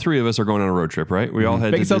 Let's say all three of us are going on a road trip, right? We all head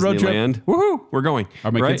to Bacon Cell road trip. Disneyland. Woohoo! We're going.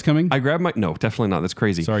 Are my right? kids coming? I grab my no, definitely not. That's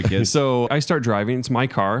crazy. Sorry, kids. So I start driving. It's my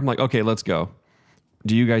car. I'm like, okay, let's go.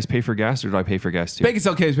 Do you guys pay for gas, or do I pay for gas too? Bacon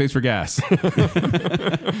Cell pays for gas.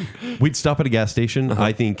 We'd stop at a gas station. Uh-huh.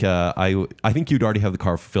 I think I think you'd already have the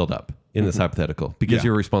car filled up in this hypothetical because Yeah.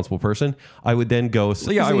 you're a responsible person. I would then go.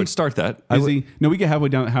 So yeah, I would start that. No, we get halfway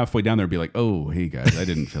down there and be like, oh, hey guys, I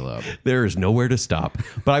didn't fill up. There is nowhere to stop.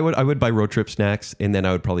 But I would buy road trip snacks and then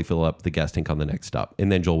I would probably fill up the gas tank on the next stop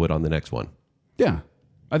and then Joel would on the next one. Yeah.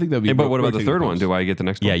 I think that would be. But what about the rotating third one? post. Do I get the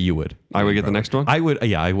next one? Yeah, you would. I would get the next one? I would.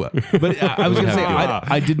 Yeah, I would. But I was going to say, have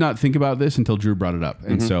I did not think about this until Drew brought it up,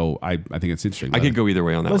 and so I think it's interesting. I could go either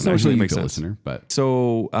way on that Let's one. know Actually, what it you makes feel, sense. listener. But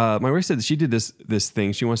So my wife said that she did this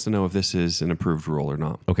thing. She wants to know if this is an approved rule or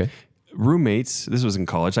not. Okay. Roommates, this was in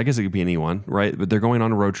college. I guess it could be anyone, right? But they're going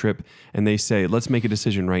on a road trip and they say, let's make a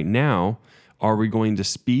decision right now. Are we going to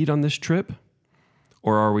speed on this trip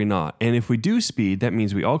or are we not? And if we do speed, that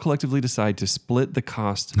means we all collectively decide to split the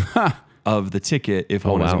cost of the ticket if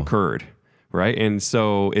one is wow. incurred. Right. And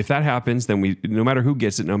so if that happens, then we, no matter who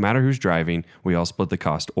gets it, no matter who's driving, we all split the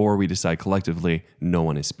cost, or we decide collectively no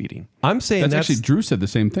one is speeding. I'm saying that's that's actually Drew said the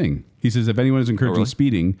same thing. He says if anyone is encouraging really?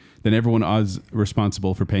 speeding, then everyone is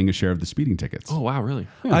responsible for paying a share of the speeding tickets. Oh, wow. Really?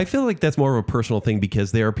 I feel like that's more of a personal thing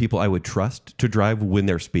because there are people I would trust to drive when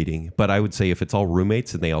they're speeding. But I would say if it's all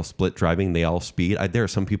roommates and they all split driving, they all speed, there are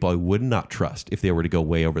some people I would not trust if they were to go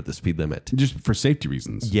way over the speed limit. Just for safety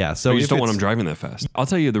reasons. Yeah. So So you if just don't want it's- them driving that fast. I'll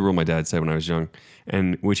tell you the rule my dad said when I was young,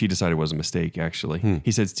 and which he decided was a mistake, actually.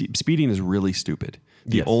 He said speeding is really stupid.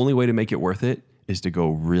 The Yes. only way to make it worth it is to go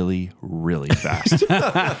really, really fast.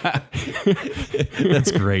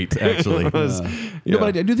 That's great, actually. No,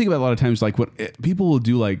 but I do think about a lot of times, like what people will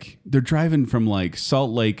do, like they're driving from like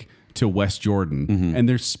Salt Lake to West Jordan and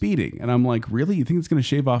they're speeding. And I'm like, really? You think it's going to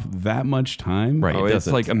shave off that much time? Right. Oh, It it's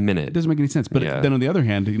doesn't. like a It minute. doesn't make any sense. But Yeah. then on the other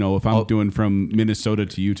hand, if I'm doing from Minnesota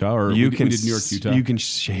to Utah, or we did New York to Utah. You can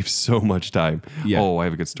shave so much time. Yeah. Oh, I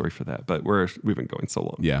have a good story for that. But we've been going so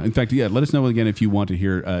long. Yeah. In fact, let us know again if you want to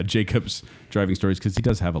hear Jacob's driving stories, because he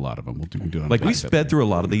does have a lot of them. We'll do it on Like a we podcast sped through a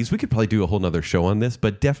lot of these. We could probably do a whole nother show on this,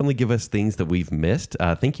 but definitely give us things that we've missed.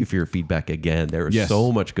 Thank you for your feedback again. There was Yes.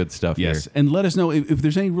 so much good stuff Yes. here. And let us know if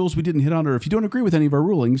there's any rules we didn't hit on, or if you don't agree with any of our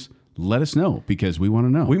rulings, let us know, because we want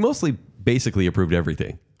to know. We mostly basically approved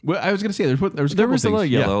everything. Well, I was going to say, there was a There couple was a lot of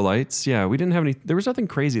things. yellow lights. Yeah, we didn't have any. There was nothing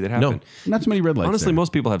crazy that happened. Not so many red lights. Honestly, there.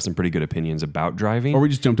 most people have some pretty good opinions about driving. Or we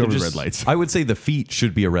just jumped They're over the just- red lights. I would say the feet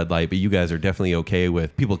should be a red light, but you guys are definitely okay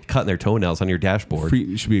with people cutting their toenails on your dashboard.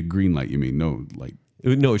 It should be a green light, you mean? No light.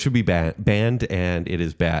 No, it should be banned, and it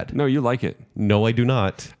is bad. No, you like it. No, I do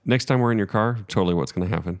not. Next time we're in your car, totally what's going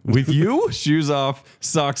to happen. With you? Shoes off,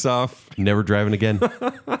 socks off, Never driving again.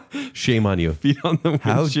 Shame on you. feet on the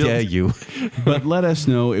How windshield. dare you? But let us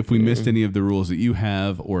know if we missed any of the rules that you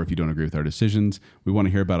have, or if you don't agree with our decisions. We want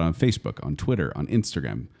to hear about it on Facebook, on Twitter, on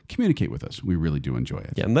Instagram. Communicate with us. We really do enjoy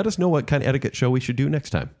it. Yeah, and let us know what kind of etiquette show we should do next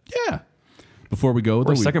time. Yeah. Before we go,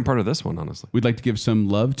 though, Or second part of this one, honestly. we'd like to give some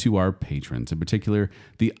love to our patrons, in particular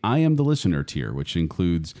the I Am the Listener tier, which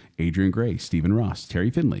includes Adrian Gray, Stephen Ross, Terry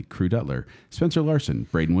Finley, Crew Dutler, Spencer Larson,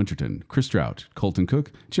 Braden Winterton, Chris Strout, Colton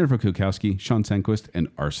Cook, Jennifer Kukowski, Sean Sanquist, and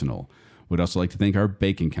Arsenal. We'd also like to thank our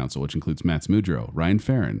Bacon Council, which includes Matt Smudro, Ryan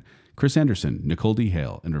Farron, Chris Anderson, Nicole D.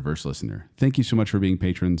 Hale, and Reverse Listener. Thank you so much for being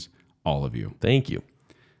patrons, all of you. Thank you.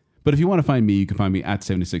 But if you want to find me, you can find me at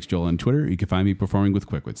 76Joel on Twitter. You can find me performing with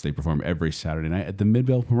Quickwits. They perform every Saturday night at the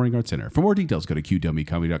Midvale Performing Arts Center. For more details, go to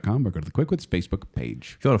qwcomedy.com or go to the Quickwits Facebook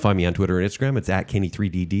page. If you want to find me on Twitter and Instagram, it's at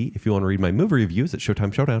Kenny3DD. If you want to read my movie reviews, it's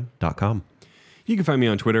ShowtimeShowdown.com. You can find me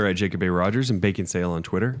on Twitter at Jacob A. Rogers and Bacon Sale on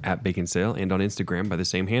Twitter at Bacon Sale and on Instagram by the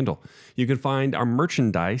same handle. You can find our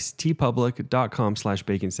merchandise,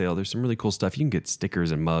 tpublic.com/Bacon Sale. There's some really cool stuff. You can get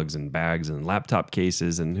stickers and mugs and bags and laptop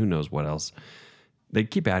cases and who knows what else. They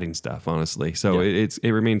keep adding stuff, honestly. So it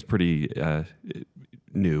remains pretty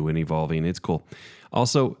new and evolving. It's cool.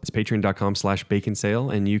 Also, it's patreon.com/Bacon Sale,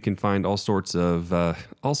 and you can find all sorts of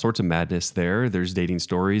madness there. There's dating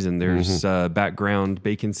stories, and there's background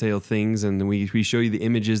Bacon Sale things, and we show you the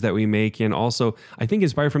images that we make. And also, I think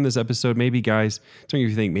inspired from this episode, maybe guys, tell me if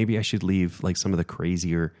you think maybe I should leave like some of the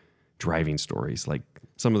crazier driving stories, like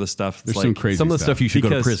some of the stuff. There's like, some crazy Some of the stuff you should go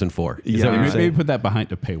to Because- prison for. Is Yeah. that what you're Maybe saying? put that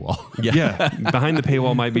behind a paywall. Yeah, behind the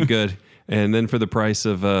paywall might be good. And then for the price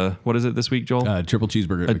of what is it this week, Joel? Triple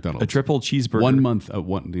cheeseburger at McDonald's. A triple cheeseburger. 1 month,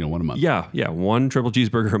 one a month. Yeah, one triple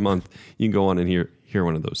cheeseburger a month. You can go on and hear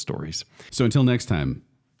one of those stories. So until next time,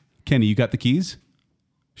 Kenny, you got the keys?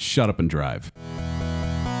 Shut up and drive.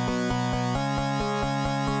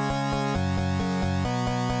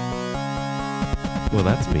 Well,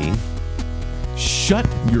 that's mean. Shut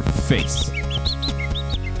your face.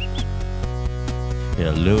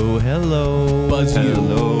 Hello, hello. Buzz you.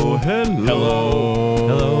 Hello. Hello,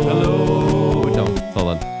 hello. No, hold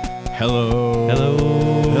on. Hello. Hello,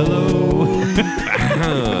 hello.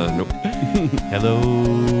 Nope. Hello,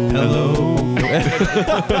 Hello.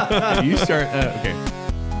 You start. Okay.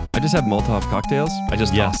 I just have Molotov cocktails. I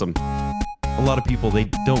just Yeah. toss them. A lot of people, they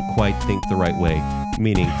don't quite think the right way,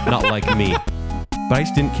 meaning not like me. But I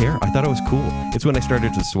just didn't care. I thought it was cool. It's when I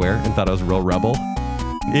started to swear and thought I was a real rebel.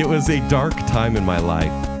 It was a dark time in my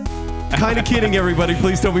life. Kind of kidding, everybody.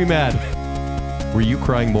 Please don't be mad. Were you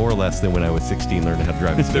crying more or less than when I was 16 learning how to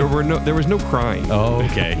drive a scooter? There was no crying. Oh,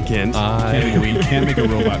 okay. Kent. We can't make a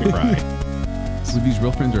robot cry. Were these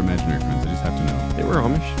real friends or imaginary friends? I just have to know. They were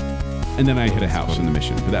Amish. And then I hit a house in the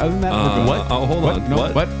mission. But other than that, we're good. what? Oh, hold on.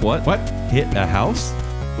 No, what? Hit a house?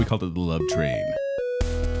 We called it the love train.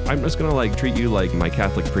 I'm just gonna like treat you like my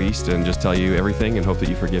Catholic priest and just tell you everything and hope that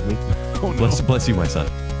you forgive me. Oh, no. Bless you, my son.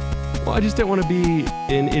 Well, I just didn't want to be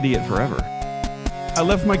an idiot forever. I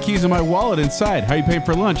left my keys in my wallet inside. How you paying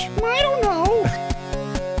for lunch? I don't know.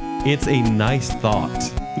 It's a nice thought.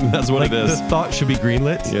 That's what Like, it is. the thought should be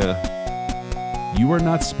greenlit. Yeah. You are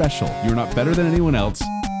not special. You're not better than anyone else.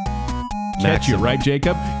 Catch you, Maximum. right,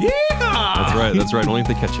 Jacob? Yeah! That's right. Only if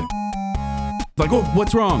they catch you. Like, oh,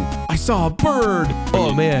 what's wrong? I saw a bird.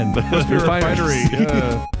 Oh, man. Must be a refinery.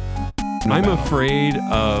 Yeah. I'm afraid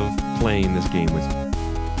of playing this game with you.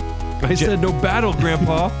 I said no battle,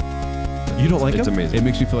 Grandpa. You don't like It's him? amazing. It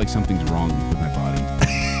makes me feel like something's wrong with my body.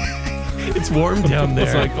 It's warm down there.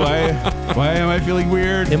 It's like, why am I feeling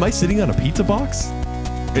weird? Am I sitting on a pizza box?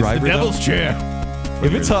 It's Driver the devil's down? chair.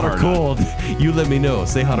 If it's hot or Hard on. cold, you let me know.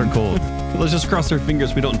 Say hot or cold. Let's just cross our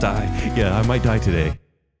fingers we don't die. Yeah, I might die today.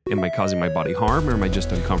 Am I causing my body harm or am I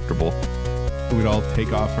just uncomfortable? We'd all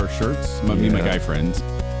take off our shirts. Me and my Yeah. guy friends.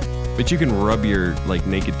 But you can rub your like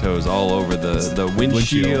naked toes all over the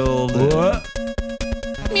windshield.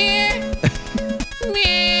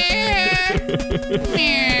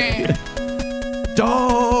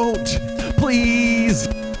 Don't! Please!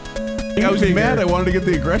 I was mad. I wanted to get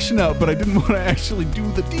the aggression out, but I didn't want to actually do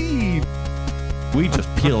the deed. We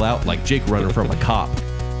just peel out like Jake running from a cop.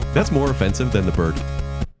 That's more offensive than the bird.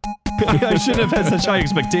 I shouldn't have had such high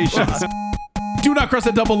expectations. Do not cross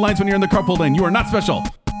the double lines when you're in the carpool lane. You are not special.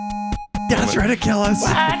 Dad's trying to kill us.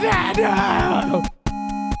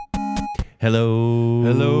 Hello.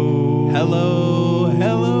 Hello. Hello.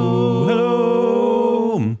 Hello.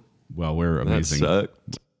 Well, we're That amazing.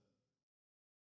 sucked.